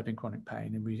for developing chronic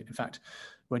pain. And in fact,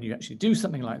 when you actually do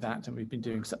something like that, and we've been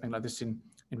doing something like this in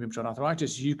rheumatoid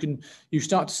arthritis, you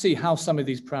start to see how some of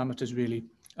these parameters really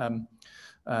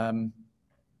are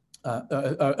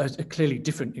clearly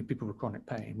different in people with chronic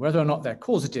pain. Whether or not they're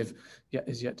causative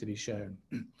is yet to be shown.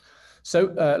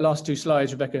 So last two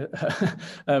slides, Rebecca.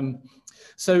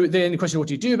 So then the question, what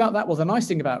do you do about that? Well, the nice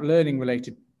thing about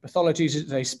learning-related pathologies is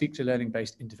they speak to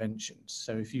learning-based interventions.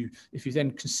 So if you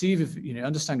then conceive of, you know,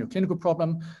 understand your clinical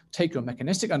problem, take your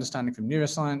mechanistic understanding from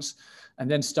neuroscience, and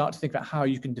then start to think about how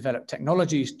you can develop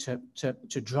technologies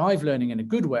to drive learning in a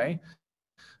good way,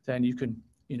 then you can,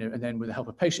 you know, and then with the help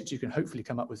of patients, you can hopefully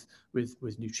come up with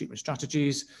new treatment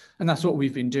strategies. And that's what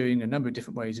we've been doing, a number of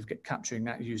different ways of capturing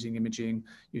that, using imaging,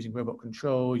 using robot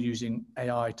control, using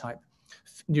AI type,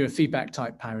 neurofeedback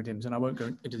type paradigms. And I won't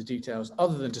go into the details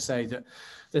other than to say that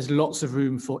there's lots of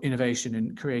room for innovation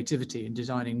and creativity in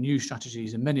designing new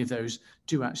strategies. And many of those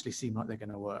do actually seem like they're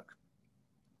going to work.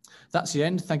 That's the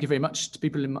end. Thank you very much to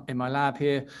people in my lab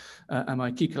here and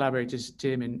my key collaborators,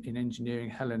 Tim in engineering,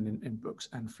 Helen in Brooks,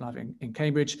 and Flav in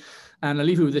Cambridge. And I'll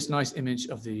leave you with this nice image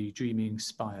of the dreaming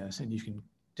spires, and you can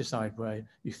decide where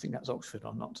you think that's Oxford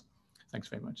or not. Thanks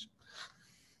very much.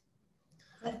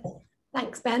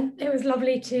 Thanks, Ben. It was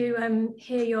lovely to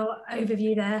hear your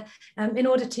overview there. In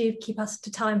order to keep us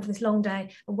to time for this long day,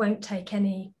 I won't take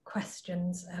any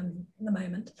questions at the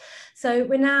moment. So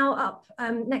we're now up,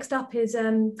 next up is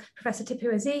Professor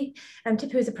Tipu Aziz.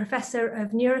 Tipu is a professor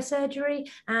of neurosurgery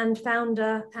and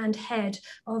founder and head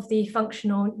of the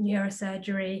functional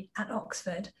neurosurgery at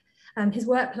Oxford. His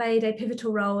work played a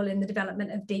pivotal role in the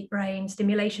development of deep brain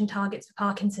stimulation targets for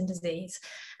Parkinson's disease.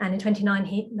 And in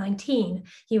 2019,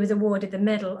 he was awarded the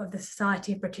Medal of the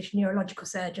Society of British Neurological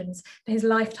Surgeons for his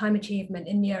lifetime achievement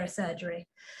in neurosurgery.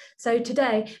 So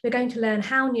today, we're going to learn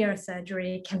how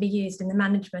neurosurgery can be used in the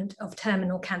management of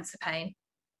terminal cancer pain.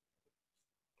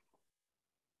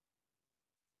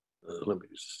 Let me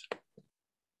just...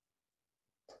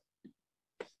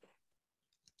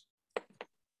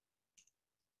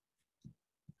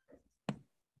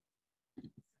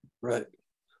 Right.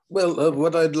 Well,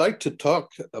 what I'd like to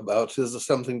talk about is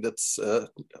something that's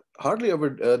hardly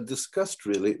ever discussed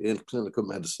really in clinical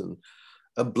medicine: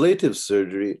 ablative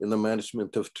surgery in the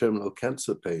management of terminal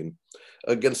cancer pain,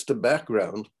 against a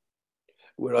background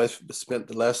where I've spent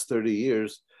the last 30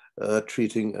 years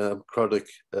treating chronic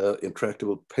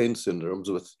intractable pain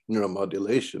syndromes with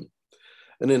neuromodulation.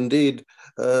 And indeed,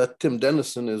 Tim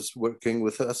Dennison is working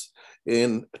with us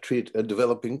in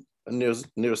developing a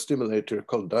neurostimulator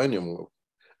called Dynamo,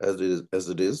 as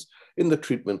it is, in the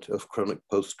treatment of chronic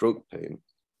post-stroke pain.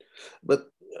 But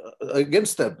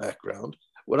against that background,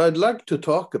 what I'd like to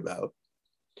talk about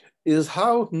is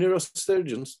how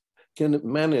neurosurgeons can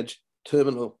manage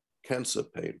terminal cancer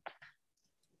pain.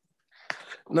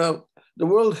 Now, the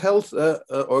World Health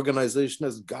Organization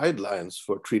has guidelines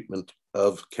for treatment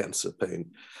of cancer pain.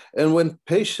 And when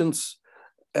patients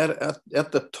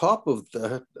at the top of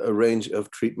the range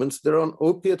of treatments, they're on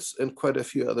opiates and quite a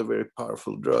few other very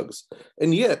powerful drugs.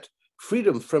 And yet,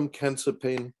 freedom from cancer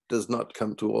pain does not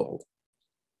come to all.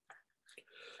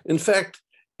 In fact,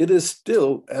 it is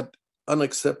still at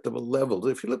unacceptable levels.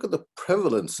 If you look at the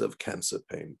prevalence of cancer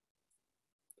pain,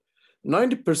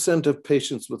 90% of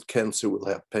patients with cancer will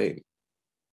have pain.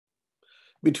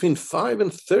 Between 5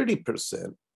 and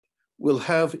 30% will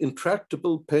have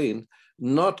intractable pain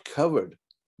not covered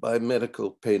by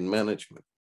medical pain management.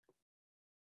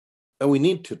 And we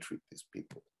need to treat these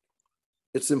people.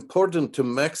 It's important to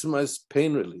maximize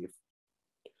pain relief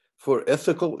for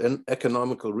ethical and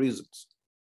economical reasons.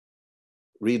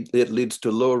 It leads to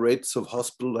lower rates of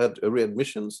hospital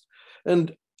readmissions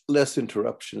and less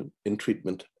interruption in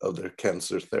treatment of their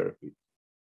cancer therapy.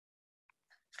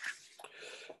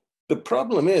 The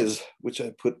problem is, which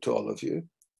I put to all of you,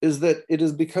 is that it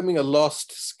is becoming a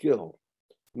lost skill.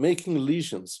 Making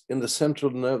lesions in the central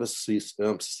nervous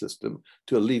system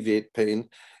to alleviate pain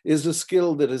is a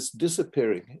skill that is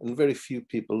disappearing, and very few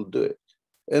people do it.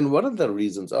 And one of the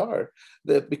reasons are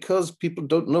that because people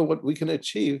don't know what we can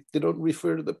achieve, they don't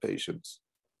refer to the patients.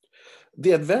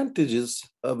 The advantages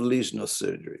of lesional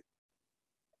surgery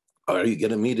are you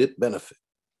get immediate benefit.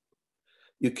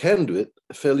 You can do it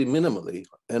fairly minimally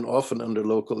and often under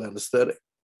local anesthetic.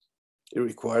 It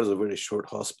requires a very short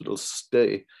hospital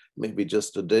stay, maybe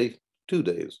just a day, 2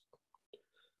 days.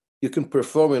 You can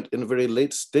perform it in very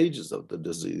late stages of the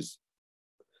disease.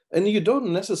 And you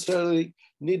don't necessarily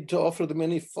need to offer them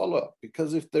any follow-up,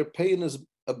 because if their pain is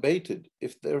abated,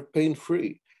 if they're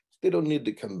pain-free, they don't need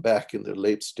to come back in their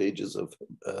late stages of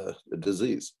the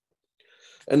disease.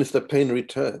 And if the pain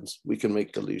returns, we can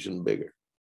make the lesion bigger.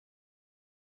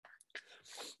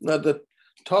 Now, the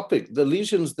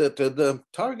lesions that the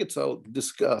targets I'll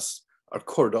discuss are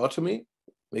chordotomy,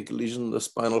 make a lesion in the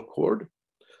spinal cord,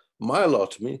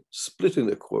 myelotomy, splitting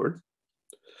the cord,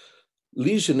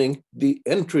 lesioning the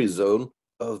entry zone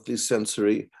of the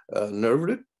sensory nerve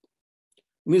root,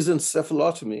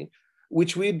 mesencephalotomy,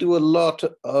 which we do a lot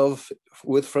of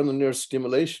from the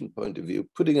neurostimulation point of view,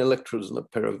 putting electrodes in a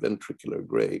paraventricular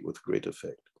gray with great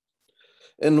effect.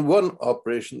 And one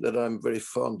operation that I'm very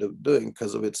fond of doing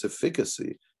because of its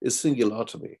efficacy is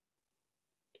cingulotomy.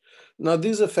 Now,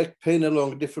 these affect pain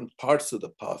along different parts of the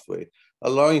pathway,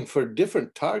 allowing for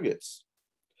different targets.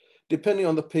 Depending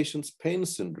on the patient's pain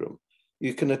syndrome,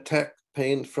 you can attack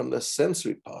pain from the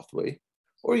sensory pathway,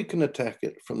 or you can attack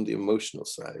it from the emotional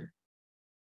side.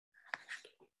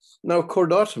 Now,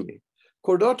 chordotomy.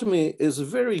 Chordotomy is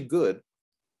very good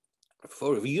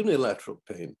for unilateral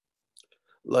pain,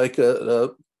 like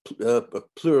a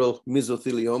pleural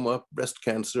mesothelioma, breast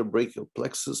cancer, brachial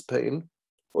plexus pain,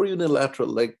 or unilateral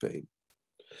leg pain.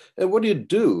 And what you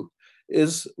do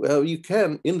is, well, you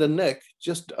can, in the neck,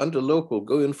 just under local,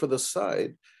 go in for the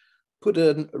side, put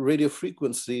a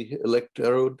radiofrequency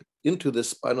electrode into the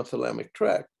spinothalamic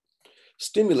tract,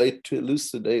 stimulate to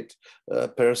elucidate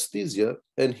paresthesia,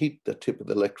 and heat the tip of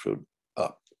the electrode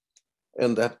up.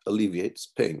 And that alleviates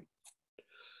pain.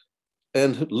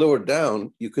 And lower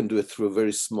down, you can do it through a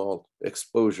very small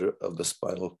exposure of the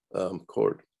spinal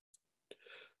cord.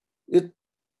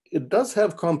 It does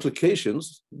have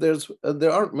complications. There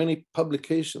aren't many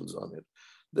publications on it.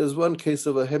 There's one case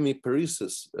of a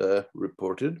hemiparesis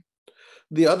reported.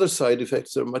 The other side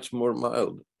effects are much more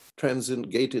mild: transient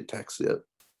gait ataxia,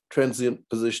 transient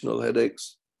positional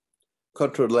headaches,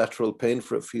 contralateral pain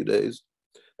for a few days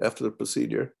after the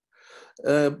procedure,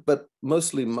 but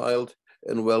mostly mild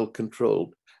and well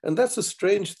controlled. And that's a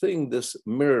strange thing, this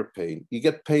mirror pain. You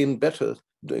get pain better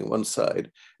doing one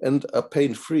side, and a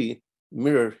pain-free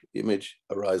mirror image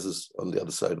arises on the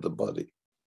other side of the body.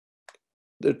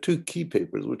 There are 2 key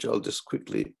papers, which I'll just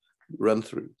quickly run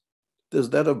through. There's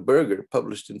that of Berger,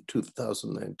 published in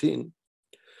 2019.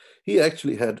 He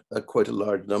actually had quite a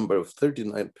large number of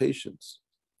 39 patients.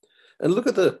 And look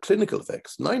at the clinical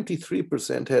effects.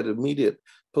 93% had immediate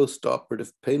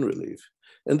post-operative pain relief.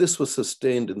 And this was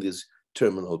sustained in these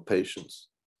terminal patients.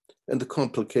 And the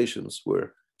complications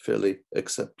were fairly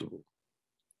acceptable.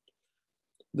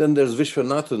 Then there's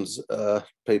Vishwanathan's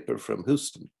paper from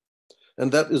Houston.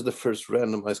 And that is the first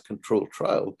randomized controlled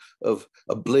trial of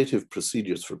ablative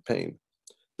procedures for pain.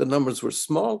 The numbers were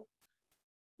small.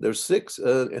 There's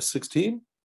 16.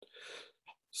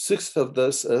 6 of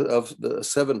the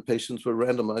 7 patients were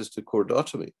randomized to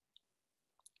chordotomy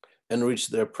and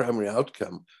reached their primary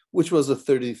outcome, which was a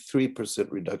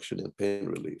 33% reduction in pain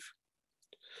relief.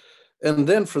 And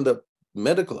then from the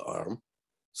medical arm,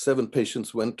 7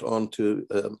 patients went on to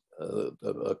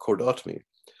a chordotomy,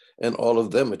 and all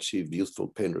of them achieved useful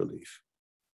pain relief.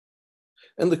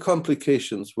 And the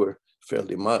complications were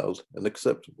fairly mild and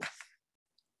acceptable.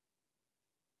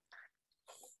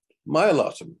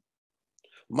 Myelotomy.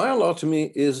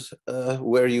 Myelotomy is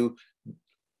where you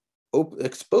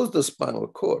expose the spinal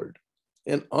cord,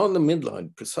 and on the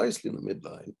midline, precisely in the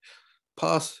midline,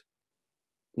 pass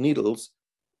needles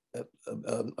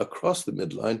across the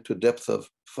midline to a depth of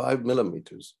 5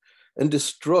 millimeters and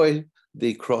destroy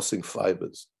the crossing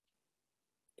fibers.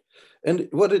 And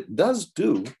what it does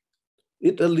do,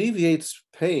 it alleviates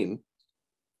pain,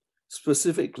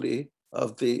 specifically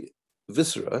of the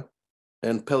viscera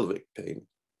and pelvic pain.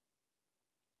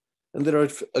 And there are,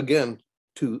 again,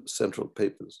 2 central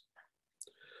papers.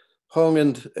 Hong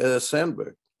and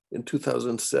Sandberg in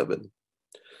 2007,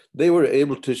 they were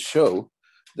able to show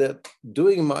that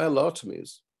doing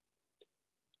myelotomies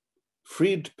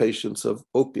freed patients of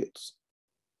opiates.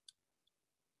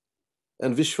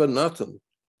 And Vishwanathan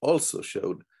also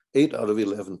showed 8 out of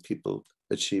 11 people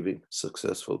achieving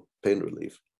successful pain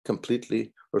relief,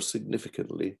 completely or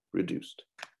significantly reduced.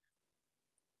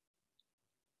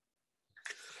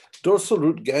 dorsal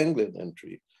root ganglion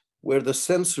entry, where the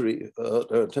sensory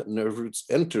nerve roots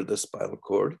enter the spinal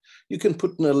cord, you can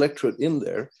put an electrode in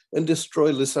there and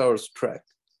destroy Lissauer's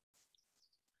tract.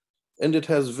 And it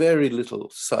has very little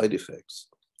side effects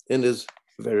and is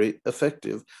very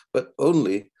effective, but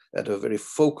only at a very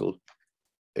focal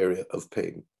area of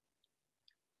pain.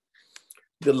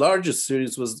 The largest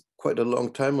series was quite a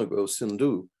long time ago.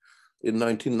 Sindhu in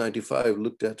 1995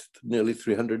 looked at nearly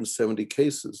 370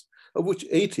 cases, of which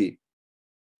 80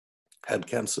 had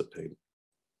cancer pain.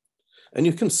 And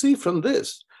you can see from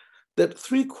this that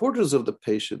 3/4 of the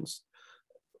patients,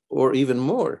 or even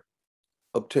more,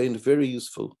 obtained very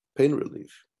useful pain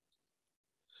relief.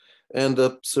 And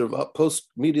the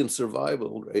post-median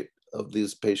survival rate of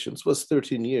these patients was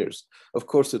 13 years. Of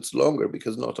course, it's longer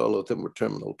because not all of them were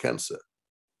terminal cancer.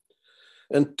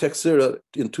 And Teixeira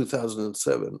in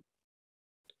 2007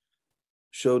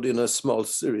 showed in a small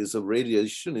series of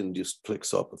radiation-induced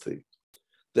plexopathy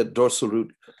that dorsal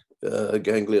root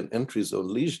ganglion entry zone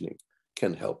lesioning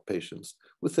can help patients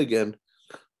with, again,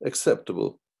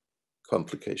 acceptable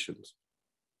complications.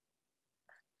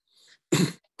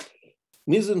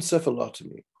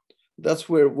 Mesencephalotomy, that's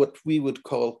where what we would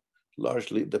call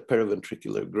largely the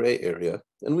periventricular gray area,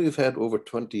 and we've had over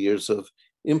 20 years of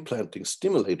implanting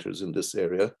stimulators in this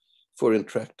area for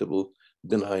intractable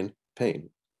benign pain.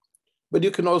 But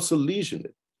you can also lesion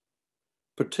it,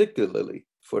 particularly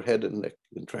for head and neck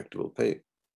intractable pain.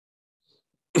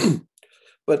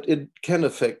 But it can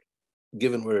affect,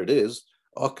 given where it is,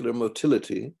 ocular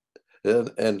motility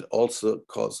and also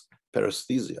cause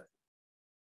paresthesia.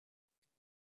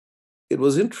 It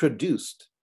was introduced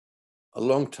a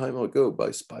long time ago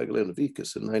by Spiegel and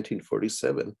Vikas in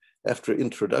 1947 after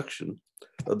introduction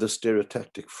of the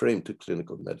stereotactic frame to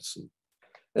clinical medicine.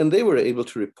 And they were able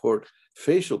to report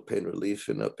facial pain relief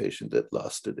in a patient that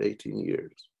lasted 18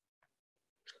 years.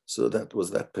 So that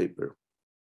was that paper.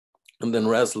 And then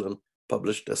Raslan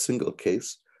published a single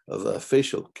case of a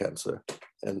facial cancer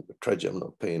and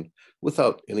trigeminal pain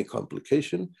without any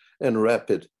complication and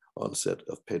rapid onset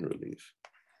of pain relief.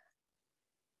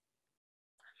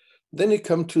 Then you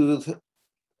come to,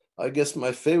 I guess,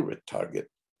 my favorite target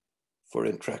for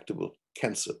intractable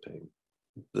cancer pain,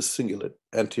 the cingulate,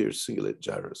 anterior cingulate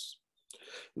gyrus.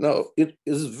 Now, it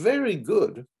is very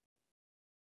good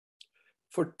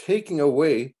for taking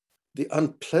away the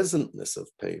unpleasantness of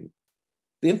pain.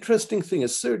 The interesting thing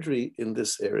is surgery in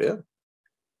this area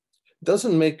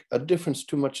doesn't make a difference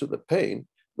too much of the pain,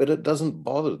 but it doesn't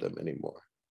bother them anymore.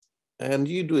 And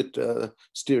you do it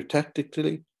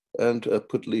stereotactically and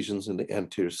put lesions in the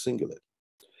anterior cingulate.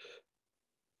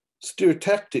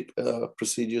 Stereotactic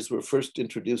procedures were first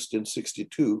introduced in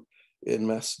 '62 in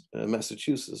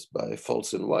Massachusetts by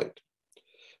Fultz and White.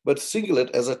 But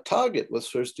cingulate as a target was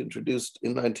first introduced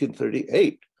in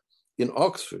 1938 in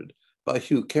Oxford by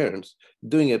Hugh Cairns,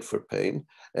 doing it for pain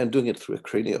and doing it through a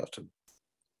craniotomy.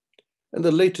 And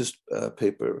the latest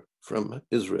paper from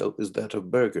Israel is that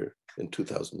of Berger in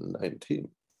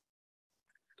 2019.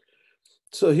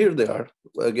 So here they are,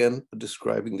 again,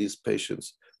 describing these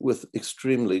patients with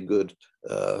extremely good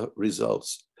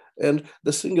results. And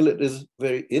the cingulate is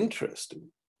very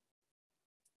interesting,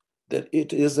 that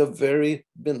it is a very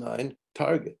benign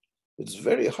target. It's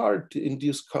very hard to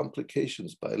induce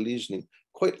complications by lesioning,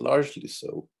 quite largely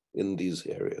so in these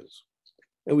areas.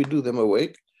 And we do them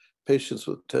awake. Patients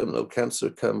with terminal cancer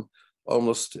come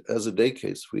almost as a day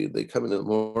case. They come in the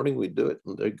morning, we do it,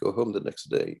 and they go home the next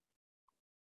day.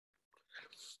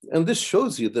 And this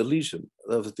shows you the lesion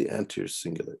of the anterior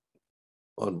cingulate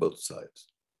on both sides.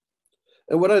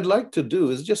 And what I'd like to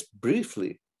do is just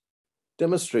briefly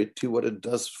demonstrate to you what it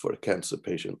does for a cancer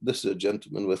patient. This is a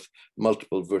gentleman with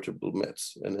multiple vertebral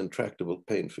mets and intractable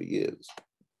pain for years.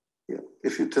 Yeah,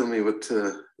 if you tell me what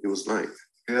it was like.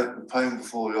 Yeah, the pain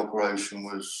before the operation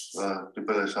was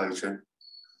debilitating.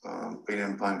 Been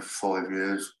in pain for 5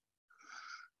 years.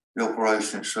 The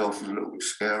operation itself was a little bit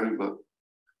scary, but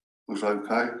was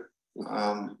okay.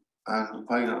 And the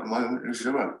pain at the moment is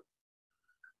 0.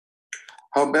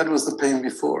 How bad was the pain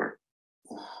before?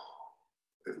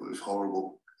 It was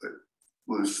horrible. It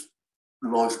was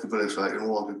life debilitating.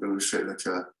 All I could do was sit in a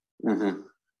chair. Mm-hmm.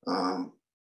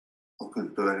 I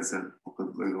couldn't do anything. I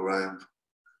couldn't move around.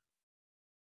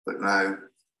 But now,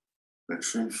 it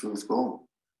seems to have gone.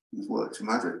 It's worked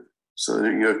magic. So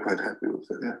you're quite happy with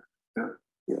it? Yeah,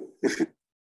 yeah. Yeah.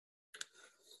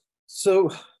 So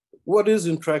what is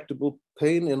intractable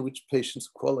pain and which patients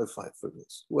qualify for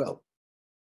this? Well,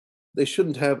 they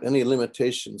shouldn't have any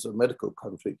limitations or medical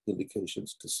conflict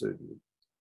indications to surgery.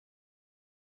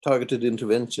 Targeted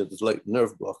interventions like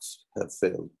nerve blocks have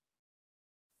failed.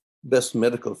 Best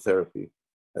medical therapy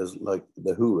as like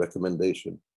the WHO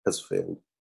recommendation, has failed.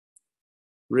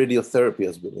 Radiotherapy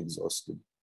has been exhausted.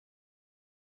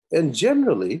 And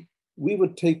generally, we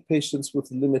would take patients with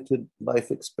limited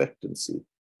life expectancy,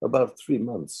 about 3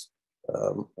 months,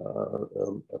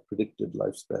 a predicted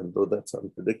lifespan, though that's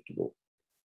unpredictable.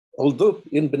 Although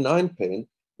in benign pain,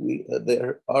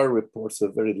 there are reports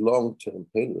of very long-term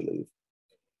pain relief.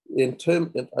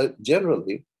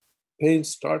 Generally, pain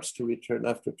starts to return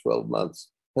after 12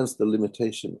 months, hence the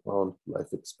limitation on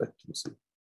life expectancy.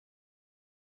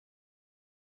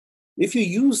 If you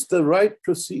use the right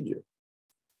procedure,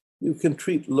 you can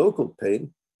treat local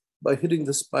pain by hitting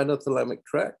the spinothalamic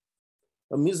tract.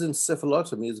 A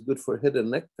mesencephalotomy is good for head and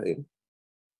neck pain.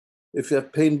 If you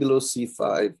have pain below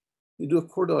C5, you do a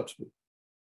chordotomy.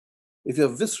 If you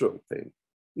have visceral pain,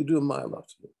 you do a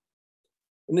myelotomy.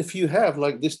 And if you have,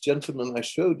 like this gentleman I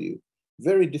showed you,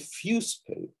 very diffuse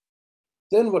pain,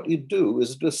 then what you do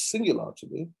is do a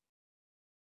cingulotomy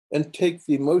and take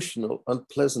the emotional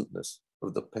unpleasantness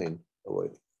of the pain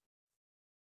away.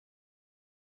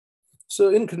 So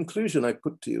in conclusion, I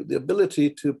put to you, the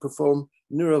ability to perform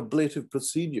neuroablative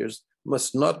procedures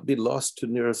must not be lost to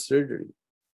neurosurgery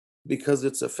because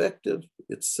it's effective,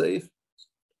 it's safe,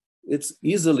 it's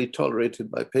easily tolerated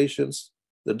by patients,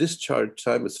 the discharge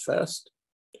time is fast,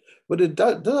 but it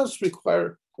does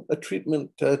require a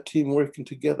treatment team working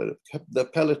together, the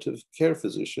palliative care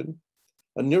physician,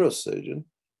 a neurosurgeon,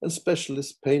 and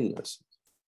specialist pain nurses.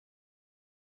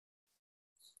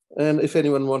 And if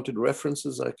anyone wanted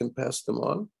references, I can pass them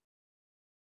on.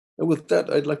 And with that,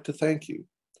 I'd like to thank you.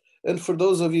 And for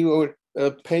those of you who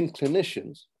are pain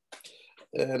clinicians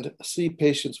and see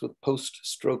patients with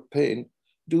post-stroke pain,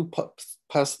 do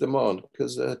pass them on,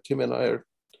 because Tim and I are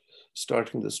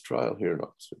starting this trial here in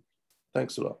Oxford.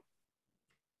 Thanks a lot.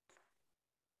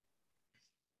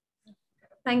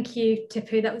 Thank you,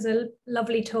 Tipu. That was a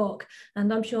lovely talk.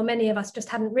 And I'm sure many of us just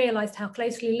hadn't realised how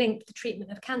closely linked the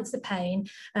treatment of cancer pain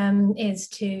is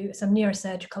to some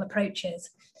neurosurgical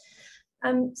approaches.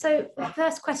 So the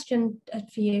first question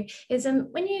for you is,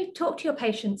 when you talk to your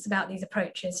patients about these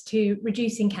approaches to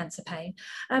reducing cancer pain,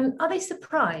 are they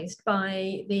surprised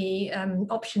by the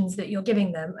options that you're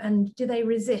giving them? And do they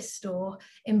resist or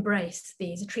embrace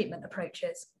these treatment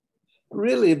approaches?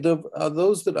 Really,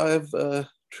 those that I have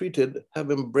treated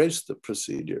have embraced the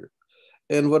procedure.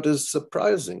 And what is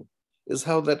surprising is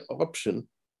how that option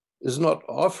is not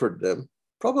offered them,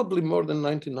 probably more than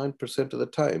 99% of the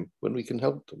time when we can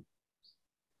help them.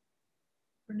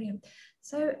 Brilliant.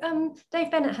 So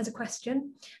Dave Bennett has a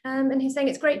question, and he's saying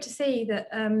it's great to see that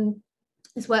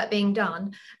this work being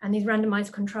done and these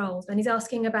randomized controls, and he's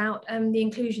asking about the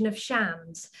inclusion of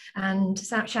shams and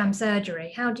sham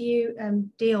surgery. How do you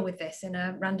deal with this in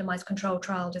a randomized control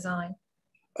trial design?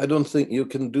 I don't think you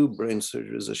can do brain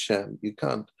surgery as a sham. You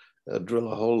can't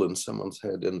drill a hole in someone's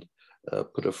head and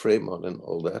put a frame on and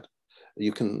all that.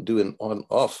 You can do an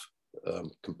on-off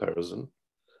comparison,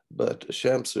 but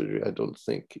sham surgery, I don't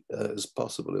think is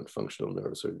possible in functional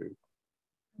neurosurgery.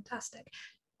 Fantastic.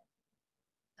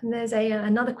 And there's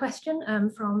another question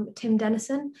from Tim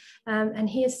Dennison, and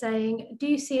he is saying, do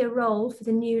you see a role for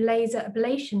the new laser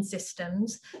ablation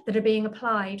systems that are being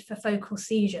applied for focal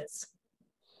seizures?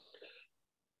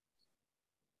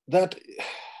 That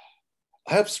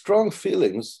I have strong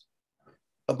feelings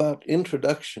about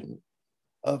introduction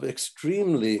of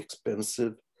extremely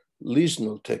expensive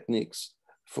lesional techniques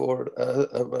for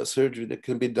a surgery that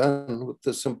can be done with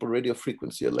the simple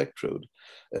radiofrequency electrode.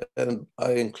 And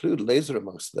I include laser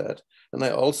amongst that. And I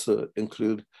also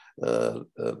include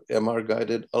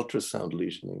MR-guided ultrasound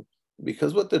lesioning,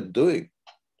 because what they're doing,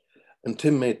 and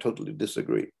Tim may totally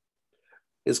disagree,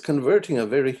 is converting a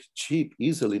very cheap,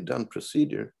 easily done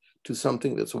procedure to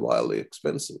something that's wildly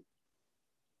expensive.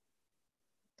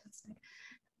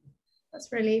 That's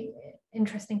really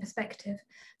interesting perspective.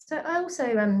 So I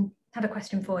also have a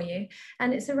question for you,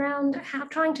 and it's around how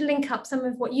trying to link up some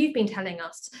of what you've been telling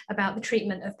us about the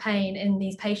treatment of pain in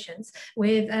these patients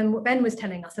with what Ben was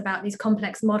telling us about these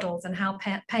complex models and how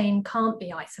pain can't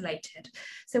be isolated.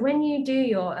 So when you do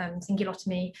your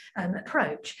cingulotomy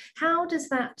approach, how does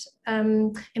that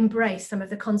embrace some of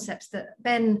the concepts that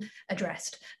Ben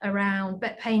addressed around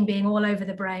pain being all over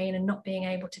the brain and not being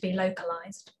able to be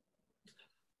localized?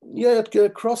 Yeah,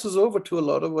 it crosses over to a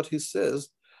lot of what he says.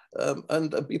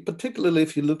 And particularly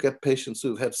if you look at patients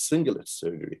who've had cingulate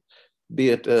surgery, be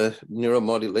it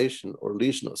neuromodulation or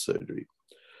lesional surgery,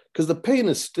 because the pain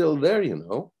is still there, you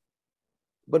know,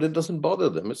 but it doesn't bother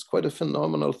them. It's quite a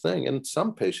phenomenal thing. And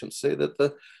some patients say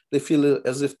that they feel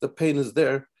as if the pain is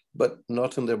there, but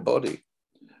not in their body.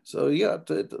 So yeah,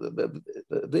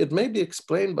 it may be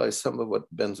explained by some of what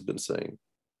Ben's been saying.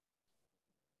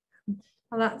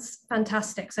 Well, that's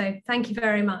fantastic. So thank you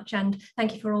very much. And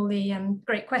thank you for all the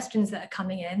great questions that are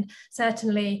coming in.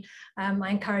 Certainly, I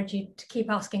encourage you to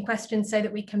keep asking questions so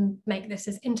that we can make this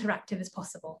as interactive as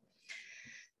possible.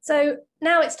 So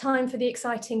now it's time for the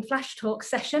exciting Flash Talk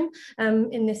session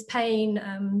in this pain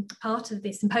part of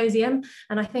the symposium.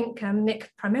 And I think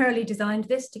Nick primarily designed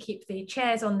this to keep the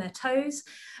chairs on their toes.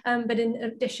 But in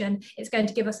addition, it's going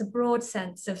to give us a broad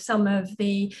sense of some of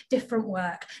the different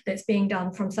work that's being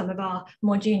done from some of our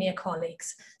more junior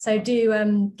colleagues. So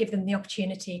do give them the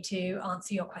opportunity to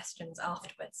answer your questions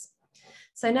afterwards.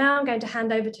 So now I'm going to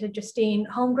hand over to Justine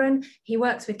Holmgren. He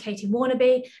works with Katie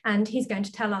Warnaby, and he's going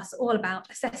to tell us all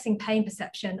about assessing pain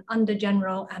perception under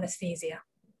general anaesthesia.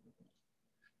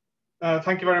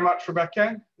 Thank you very much,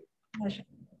 Rebecca. Pleasure.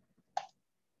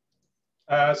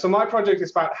 So my project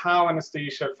is about how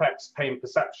anaesthesia affects pain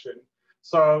perception.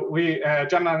 So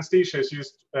general anaesthesia is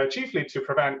used chiefly to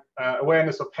prevent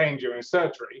awareness of pain during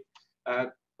surgery.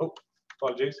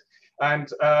 Apologies.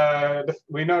 And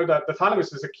we know that the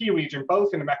thalamus is a key region,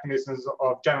 both in the mechanisms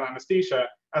of general anesthesia,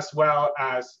 as well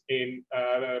as in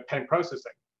pain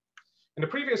processing. In the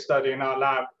previous study in our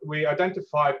lab, we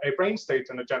identified a brain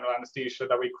state under general anesthesia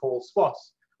that we call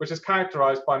SWOS, which is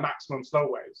characterized by maximum slow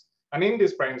waves. And in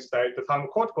this brain state, the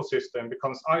thalamocortical system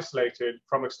becomes isolated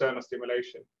from external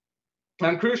stimulation.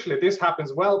 And crucially, this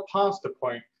happens well past the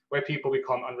point where people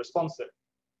become unresponsive.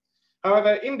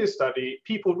 However, in this study,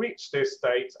 people reached this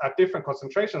state at different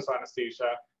concentrations of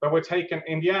anesthesia, but were taken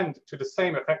in the end to the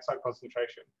same effect site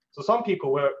concentration. So some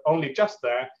people were only just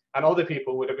there, and other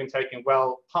people would have been taken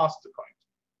well past the point.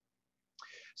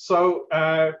 So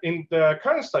in the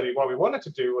current study, what we wanted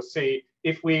to do was see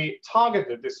if we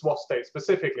targeted this SWOS state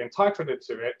specifically and titrated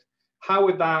to it, how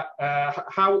would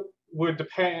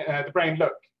the brain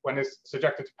look when it's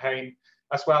subjected to pain,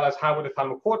 as well as how would the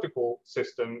thalamocortical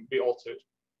system be altered.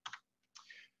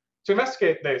 To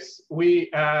investigate this,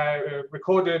 we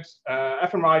recorded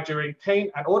fMRI during pain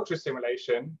and auditory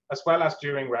stimulation, as well as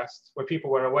during rest, when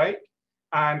people were awake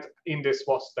and in this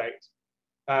SWOS state.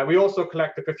 We also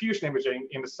collected perfusion imaging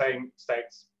in the same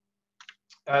states.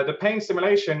 The pain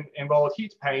simulation involved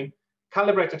heat pain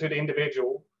calibrated to the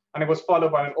individual, and it was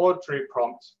followed by an auditory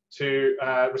prompt to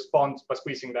respond by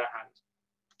squeezing their hand.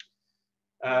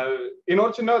 In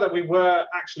order to know that we were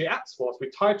actually at SWOS, we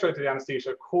titrated the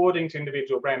anesthesia according to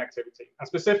individual brain activity. And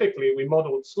specifically, we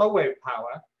modeled slow wave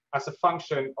power as a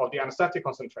function of the anesthetic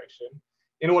concentration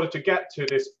in order to get to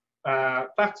this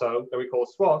plateau that we call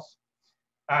SWOS,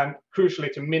 and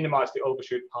crucially to minimize the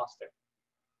overshoot past it.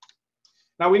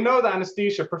 Now we know that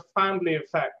anesthesia profoundly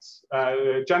affects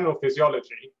general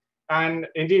physiology. And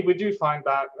indeed, we do find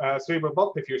that cerebral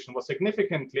blood perfusion was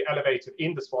significantly elevated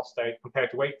in the SWOS state compared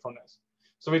to wakefulness.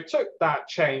 So we took that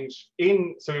change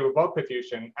in cerebral blood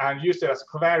perfusion and used it as a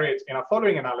covariate in our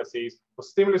following analyses for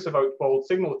stimulus-evoked bold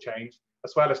signal change,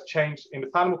 as well as change in the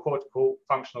thalamocortical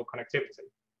functional connectivity.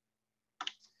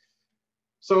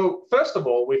 So first of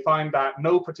all, we find that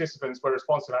no participants were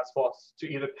responsive at SWOS to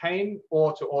either pain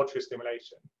or to auditory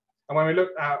stimulation. And when we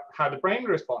look at how the brain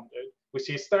responded, we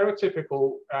see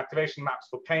stereotypical activation maps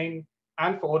for pain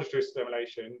and for auditory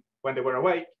stimulation when they were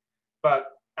awake, but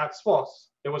at SWOS,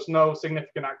 there was no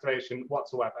significant activation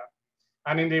whatsoever.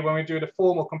 And indeed, when we do the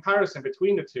formal comparison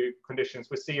between the two conditions,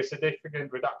 we see a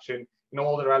significant reduction in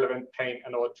all the relevant pain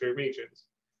and auditory regions.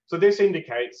 So this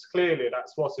indicates clearly that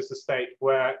SWOS is a state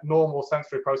where normal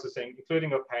sensory processing,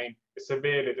 including of pain, is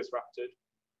severely disrupted.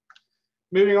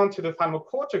 Moving on to the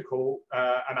thalamocortical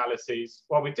analyses,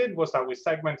 what we did was that we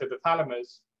segmented the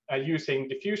thalamus using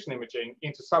diffusion imaging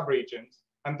into subregions,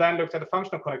 and then looked at the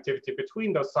functional connectivity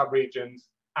between those subregions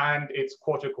and its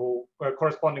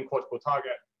corresponding cortical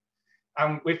target.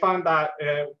 And we found that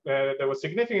there was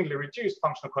significantly reduced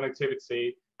functional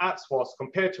connectivity at SWOS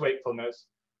compared to wakefulness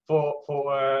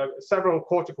for several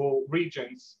cortical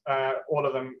regions, all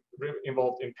of them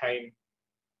involved in pain.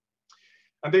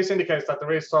 And this indicates that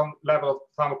there is some level of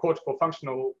thalamocortical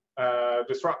functional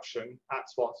disruption at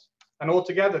SWOS. And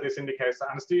altogether, this indicates that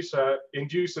anesthesia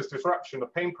induces disruption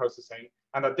of pain processing,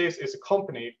 and that this is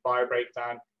accompanied by a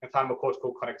breakdown in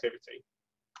thalamocortical connectivity.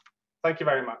 Thank you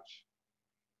very much.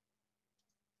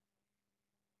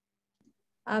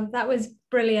 That was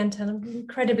brilliant, and I'm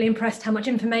incredibly impressed how much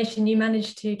information you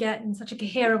managed to get in such a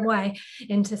coherent way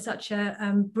into such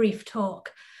a brief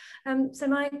talk. So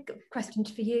my question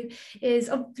for you is,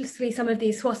 obviously some of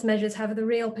these SWOS measures have the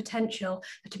real potential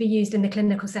to be used in the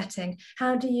clinical setting.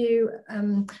 How do you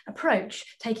approach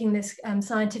taking this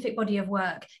scientific body of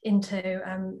work into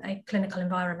a clinical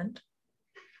environment?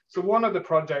 So one of the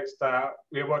projects that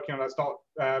we are working on that's not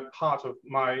part of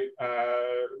my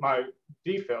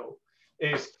DPhil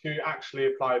is to actually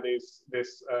apply this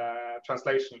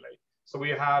translationally. So we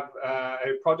have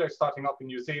a project starting up in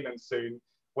New Zealand soon,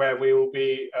 where we will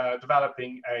be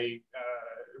developing a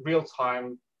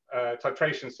real-time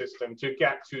titration system to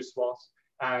get to SWOT,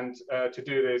 and to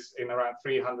do this in around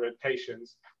 300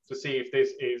 patients to see if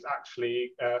this is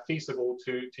actually feasible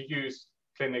to use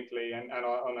clinically and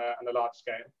on a large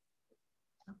scale.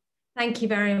 Thank you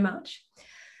very much.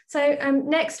 So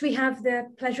next we have the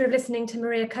pleasure of listening to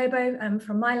Maria Cobo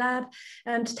from my lab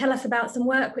to tell us about some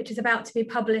work which is about to be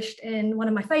published in one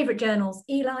of my favourite journals,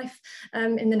 eLife,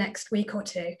 in the next week or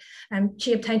two.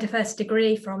 She obtained her first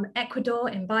degree from Ecuador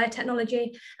in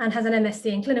biotechnology and has an MSc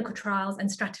in clinical trials and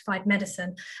stratified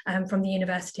medicine from the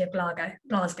University of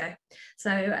Glasgow.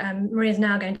 So Maria is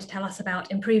now going to tell us about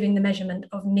improving the measurement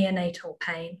of neonatal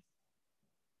pain.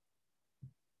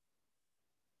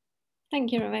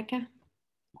 Thank you, Rebecca.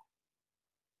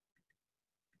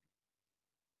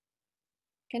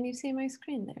 Can you see my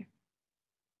screen there?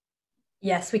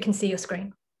 Yes, we can see your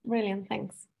screen. Brilliant,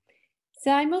 thanks.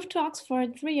 So I moved to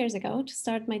Oxford 3 years ago to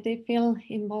start my DPhil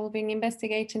involving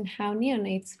investigating how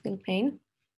neonates feel pain.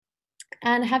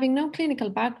 And having no clinical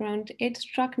background, it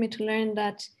struck me to learn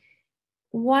that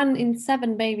 1 in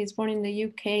 7 babies born in the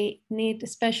UK need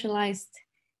specialized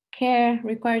care,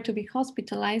 required to be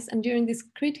hospitalized. And during this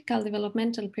critical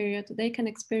developmental period, they can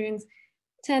experience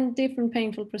 10 different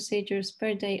painful procedures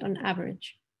per day on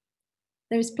average.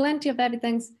 There is plenty of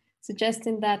evidence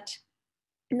suggesting that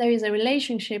there is a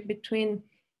relationship between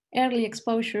early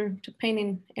exposure to pain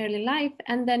in early life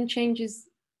and then changes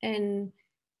in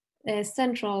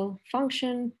central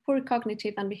function, poor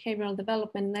cognitive and behavioral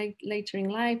development later in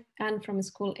life and from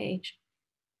school age.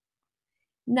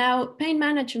 Now, pain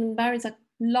management varies a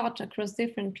lot across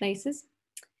different places,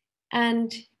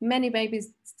 and many babies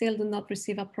still do not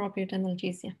receive appropriate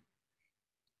analgesia.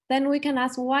 Then we can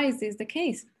ask, why is this the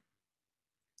case?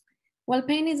 Well,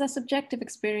 pain is a subjective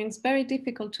experience, very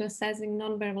difficult to assess in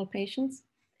non-verbal patients,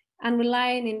 and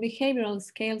relying in behavioral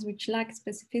scales which lack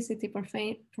specificity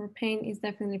for pain is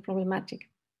definitely problematic.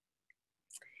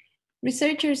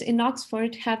 Researchers in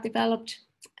Oxford have developed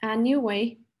a new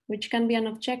way, which can be an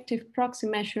objective proxy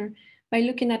measure by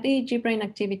looking at EEG brain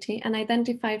activity and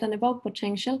identified an evoked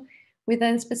potential with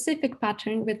a specific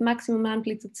pattern with maximum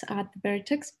amplitudes at the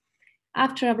vertex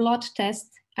after a blood test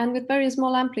and with very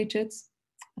small amplitudes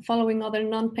following other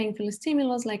non-painful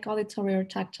stimulus like auditory or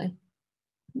tactile.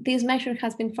 This measure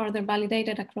has been further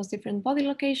validated across different body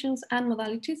locations and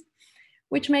modalities,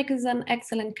 which makes it an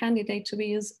excellent candidate to be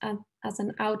used as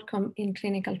an outcome in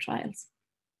clinical trials.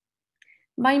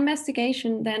 My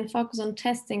investigation then focused on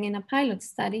testing in a pilot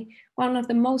study one of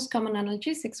the most common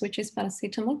analgesics, which is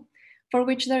paracetamol, for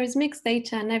which there is mixed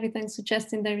data and evidence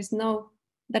suggesting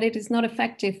that it is not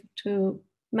effective to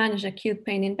manage acute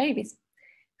pain in babies.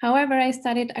 However, I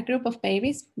studied a group of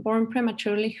babies born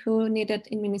prematurely who needed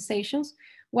immunizations.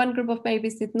 One group of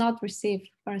babies did not receive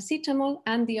paracetamol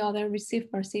and the other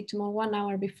received paracetamol 1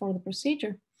 hour before the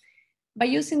procedure. By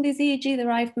using this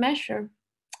EEG-derived measure,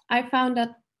 I found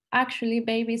that actually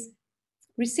babies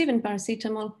receiving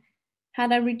paracetamol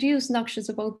had a reduced noxious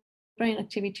evoked brain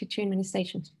activity to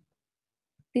immunizations.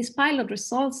 These pilot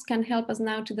results can help us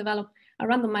now to develop a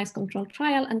randomized controlled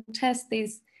trial and test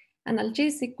this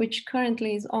analgesic, which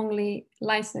currently is only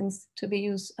licensed to be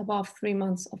used above 3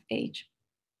 months of age.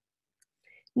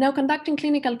 Now, conducting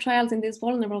clinical trials in this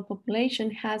vulnerable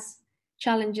population has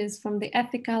challenges from the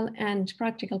ethical and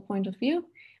practical point of view,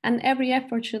 and every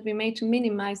effort should be made to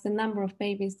minimize the number of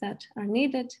babies that are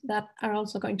needed that are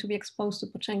also going to be exposed to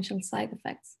potential side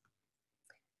effects.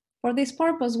 For this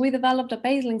purpose, we developed a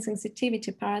baseline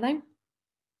sensitivity paradigm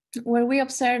where we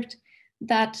observed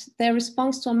that the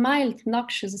response to a mild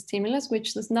noxious stimulus,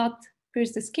 which does not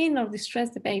pierce the skin or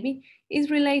distress the baby, is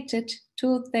related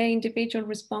to the individual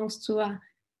response to an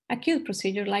acute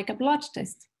procedure like a blood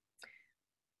test.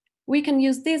 We can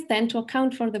use this then to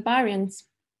account for the variance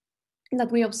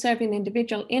that we observe in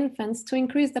individual infants to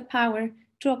increase the power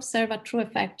to observe a true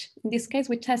effect. In this case,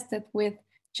 we tested with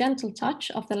gentle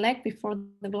touch of the leg before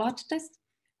the blood test.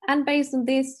 And based on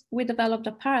this, we developed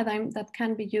a paradigm that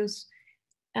can be used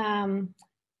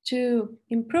to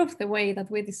improve the way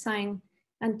that we design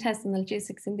and test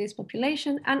analgesics in this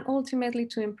population, and ultimately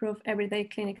to improve everyday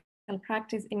clinical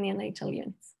practice in neonatal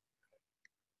units.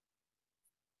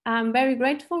 I'm very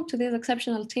grateful to this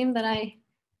exceptional team that I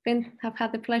have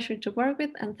had the pleasure to work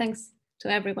with, and thanks to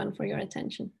everyone for your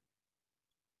attention.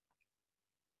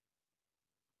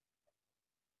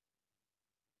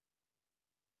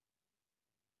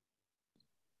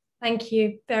 Thank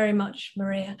you very much,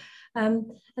 Maria. And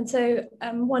so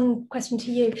one question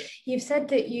to you. You've said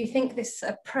that you think this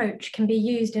approach can be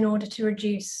used in order to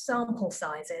reduce sample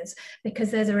sizes because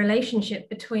there's a relationship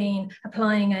between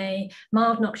applying a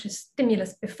mild noxious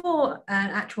stimulus before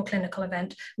an actual clinical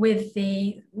event with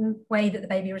the way that the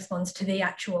baby responds to the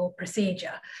actual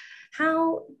procedure.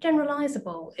 How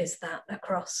generalizable is that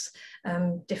across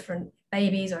different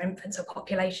babies or infants or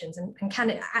populations, and can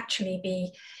it actually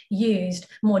be used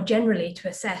more generally to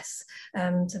assess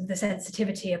sort of the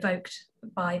sensitivity evoked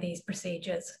by these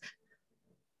procedures?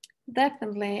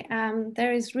 Definitely.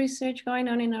 There is research going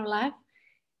on in our lab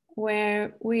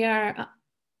where we are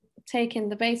taking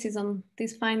the basis on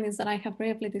these findings that I have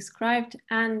briefly described,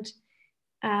 and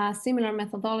similar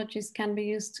methodologies can be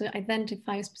used to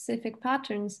identify specific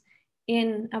patterns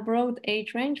in a broad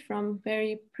age range from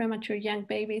very premature young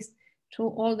babies to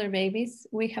older babies.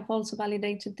 We have also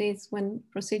validated this when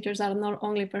procedures are not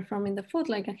only performed in the foot,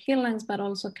 like a heel length, but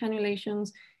also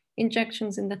cannulations,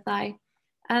 injections in the thigh.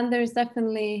 And there's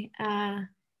definitely a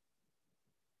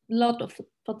lot of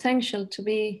potential to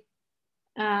be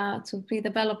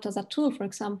developed as a tool, for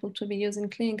example, to be used in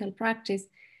clinical practice,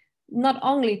 not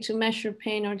only to measure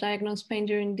pain or diagnose pain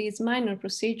during these minor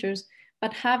procedures,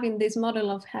 but having this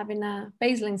model of having a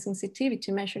baseline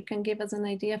sensitivity measure can give us an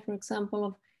idea, for example,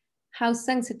 of how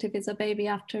sensitive is a baby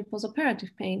after postoperative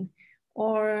pain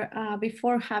or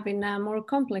before having a more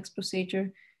complex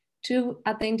procedure, to,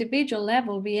 at the individual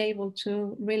level, be able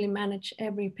to really manage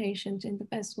every patient in the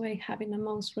best way, having a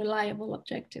most reliable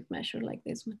objective measure like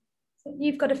this one. So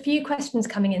you've got a few questions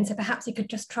coming in, so perhaps you could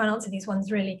just try and answer these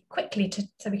ones really quickly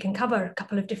so we can cover a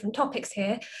couple of different topics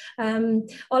here.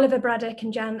 Oliver Braddock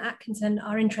and Jan Atkinson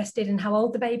are interested in how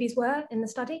old the babies were in the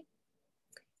study.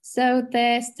 So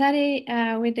the study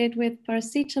we did with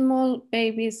paracetamol,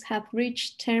 babies had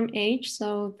reached term age,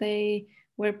 so they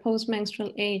were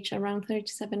post-menstrual age around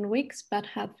 37 weeks, but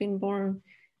had been born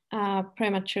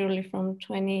prematurely from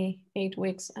 28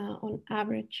 weeks on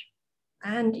average.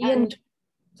 And Ian,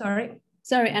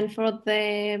 and for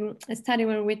the study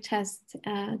where we test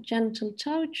gentle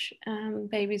touch,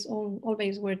 babies, all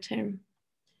babies were term.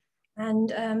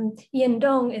 And Ian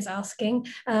Dong is asking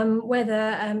whether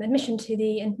admission to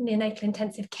the neonatal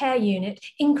intensive care unit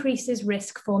increases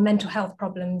risk for mental health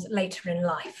problems later in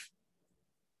life.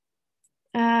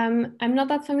 I'm not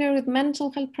that familiar with mental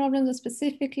health problems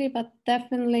specifically, but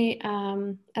definitely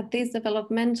at this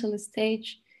developmental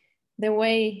stage, the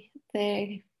way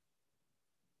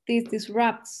this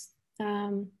disrupts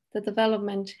the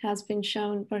development has been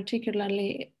shown,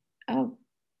 particularly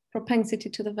propensity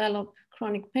to develop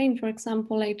chronic pain, for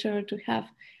example, later, to have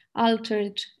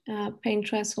altered pain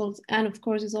thresholds. And of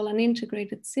course, it's all an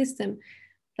integrated system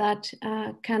that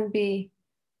can be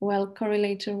well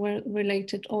correlated or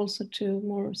related also to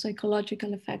more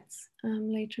psychological effects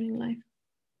later in life.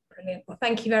 Brilliant. Well,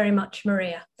 thank you very much,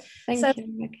 Maria. Thank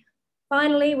you.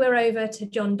 Finally, we're over to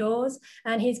John Dawes,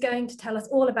 and he's going to tell us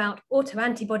all about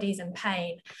autoantibodies and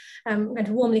pain. I'm going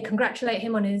to warmly congratulate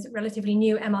him on his relatively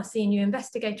new MRC New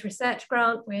Investigator Research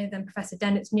Grant with Professor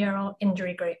Dennett's Neural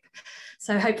Injury Group.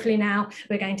 So hopefully now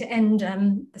we're going to end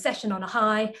the session on a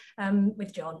high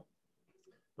with John.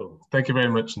 Cool. Thank you very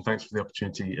much, and thanks for the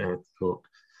opportunity to talk.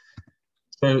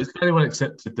 So it's fairly well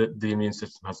accepted that the immune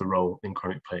system has a role in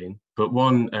chronic pain, but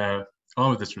one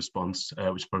arm of this response,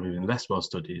 which has probably been less well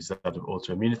studied, is that of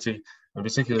autoimmunity, and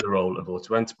particularly the role of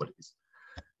autoantibodies.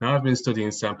 Now, I've been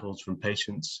studying samples from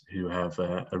patients who have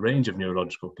a range of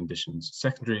neurological conditions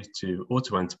secondary to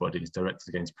autoantibodies directed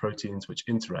against proteins which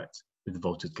interact with the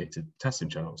voltage-gated potassium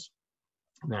channels.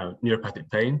 Now, neuropathic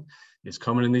pain is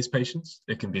common in these patients.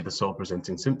 It can be the sole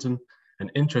presenting symptom, and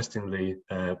interestingly,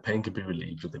 pain can be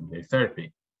relieved with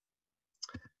immunotherapy.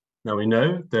 Now, we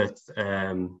know that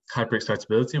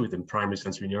hyperexcitability within primary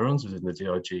sensory neurons within the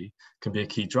DRG can be a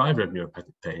key driver of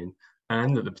neuropathic pain,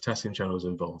 and that the potassium channels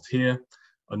involved here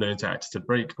are known to act as a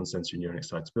brake on sensory neuron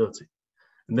excitability.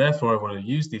 And therefore, I want to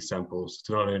use these samples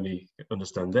to not only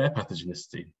understand their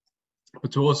pathogenicity,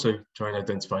 but to also try and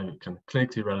identify kind of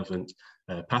clinically relevant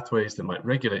pathways that might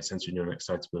regulate sensory neuron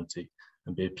excitability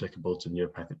and be applicable to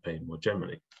neuropathic pain more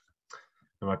generally.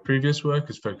 Now, my previous work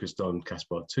has focused on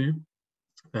caspar-2,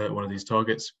 one of these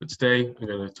targets, but today I'm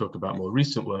going to talk about more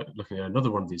recent work looking at another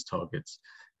one of these targets,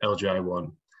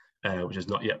 LGI1, which has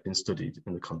not yet been studied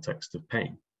in the context of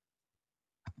pain.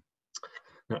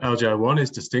 Now, LGI1 is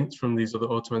distinct from these other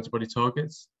autoantibody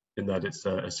targets in that it's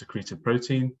a secreted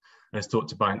protein, and it's thought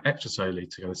to bind extracellularly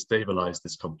to kind of stabilize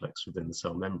this complex within the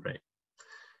cell membrane.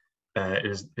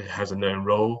 it has a known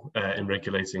role in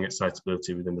regulating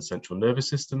excitability within the central nervous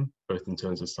system, both in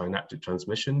terms of synaptic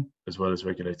transmission, as well as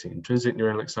regulating intrinsic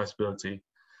neuronal excitability,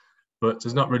 but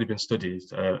has not really been studied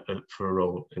for a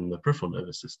role in the peripheral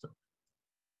nervous system.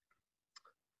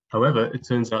 However, it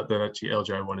turns out that actually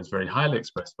LGI1 is very highly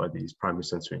expressed by these primary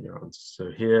sensory neurons. So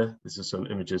here, this is some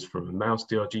images from mouse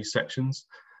DRG sections.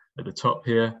 At the top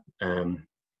here,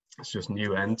 it's just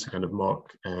new-N to kind of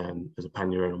mark as a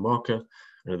pan-neuronal marker.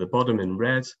 And at the bottom in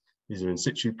red, these are in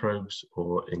situ probes,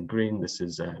 or in green, this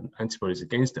is antibodies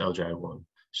against LGI1,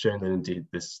 showing that indeed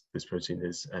this protein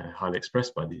is highly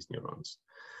expressed by these neurons.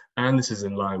 And this is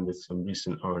in line with some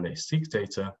recent RNA-seq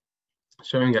data,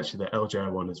 showing actually that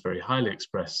LGI1 is very highly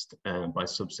expressed by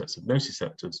subsets of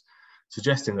nociceptors,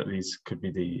 suggesting that these could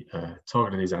be the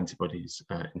target of these antibodies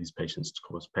in these patients to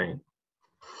cause pain.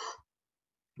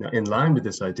 Now, in line with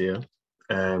this idea,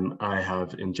 I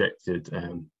have injected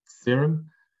serum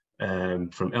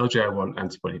from LGI1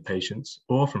 antibody patients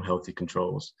or from healthy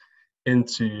controls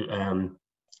into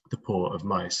the paw of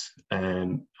mice.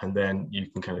 And then you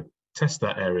can kind of test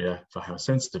that area for how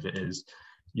sensitive it is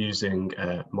using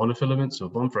monofilaments or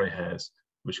Bonfrey hairs,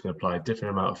 which can apply a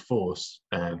different amount of force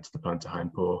to the plantar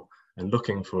hind paw, and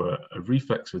looking for a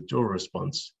reflex withdrawal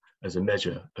response as a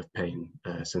measure of pain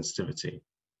sensitivity.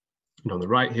 And on the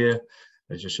right here,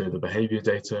 I just show the behavior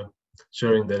data,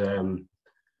 showing that,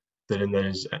 that in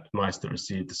those mice that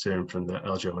received the serum from the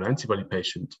LGI1 antibody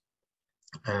patient,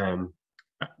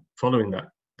 following that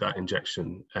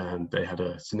injection, they had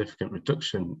a significant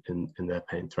reduction in their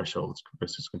pain thresholds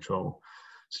versus control,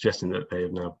 suggesting that they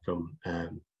have now become,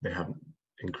 they have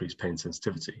increased pain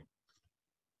sensitivity.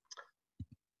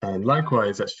 And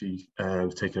likewise, actually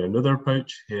taken another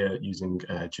approach here using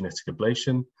genetic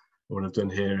ablation. What I've done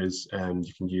here is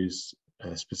you can use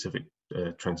a specific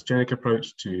transgenic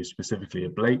approach to specifically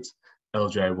ablate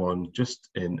LGI1 just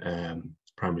in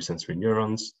primary sensory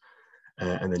neurons,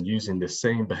 and then using the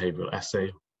same behavioral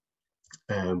assay.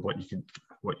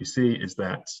 What you see is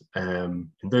that in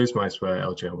those mice where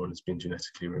LGI1 has been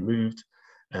genetically removed,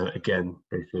 again,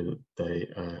 basically they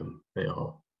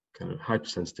are kind of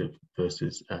hypersensitive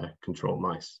versus control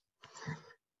mice.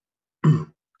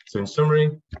 So in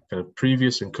summary, kind of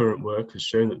previous and current work has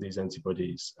shown that these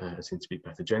antibodies seem to be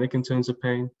pathogenic in terms of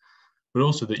pain, but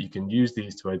also that you can use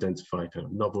these to identify kind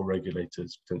of novel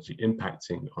regulators potentially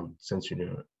impacting on sensory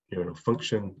neuronal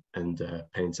function and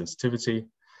pain sensitivity.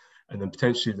 And then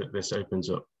potentially that this opens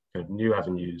up kind of new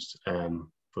avenues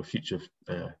for future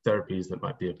therapies that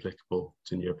might be applicable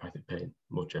to neuropathic pain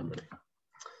more generally.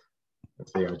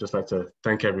 So yeah, I'd just like to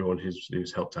thank everyone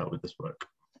who's helped out with this work.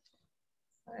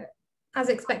 As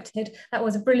expected, that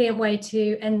was a brilliant way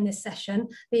to end this session.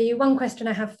 The one question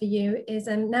I have for you is,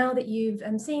 now that you've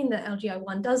seen that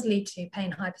LGI1 does lead to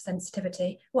pain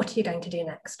hypersensitivity, what are you going to do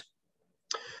next?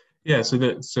 Yeah, so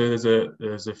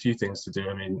there's a few things to do.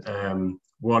 I mean,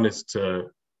 one is to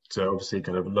obviously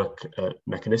kind of look at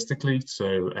mechanistically.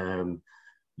 So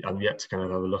I'm yet to kind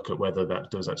of have a look at whether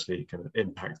that does actually kind of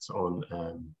impact on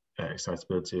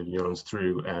excitability of neurons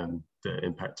through the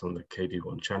impact on the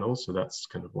KB1 channel. So that's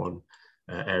kind of one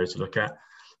area to look at.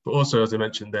 But also, as I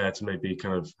mentioned there, to maybe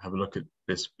kind of have a look at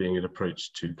this being an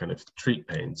approach to kind of treat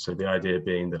pain. So the idea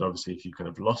being that obviously if you kind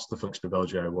of lost the function of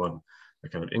LGI1, a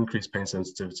kind of increased pain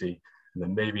sensitivity, and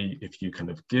then maybe if you kind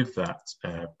of give that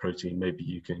protein, maybe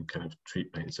you can kind of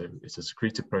treat pain. So it's a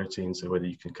secreted protein, so whether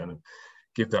you can kind of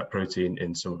give that protein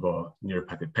in some of our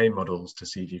neuropathic pain models to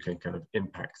see if you can kind of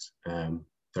impact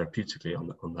therapeutically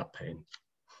on that pain.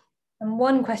 And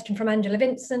one question from Angela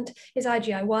Vincent, is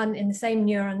IGI1 in the same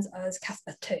neurons as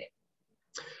Caspr2?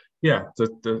 Yeah,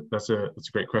 that's a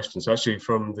great question. So actually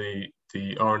from the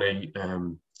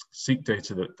RNA-seq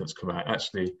data that's come out,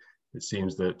 actually it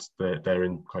seems that they're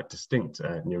in quite distinct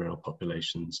neuronal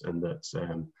populations, and that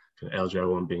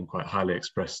LGI1 being quite highly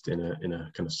expressed in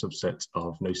a kind of subset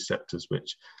of nociceptors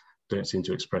which don't seem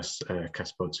to express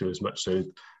Caspr2 as much. So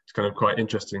it's kind of quite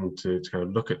interesting to kind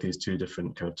of look at these two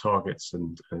different kind of targets,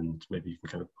 and maybe you can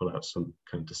kind of pull out some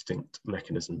kind of distinct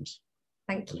mechanisms.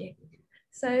 Thank you.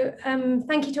 So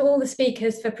thank you to all the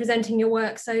speakers for presenting your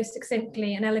work so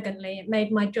succinctly and elegantly. It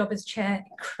made my job as chair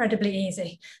incredibly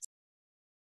easy.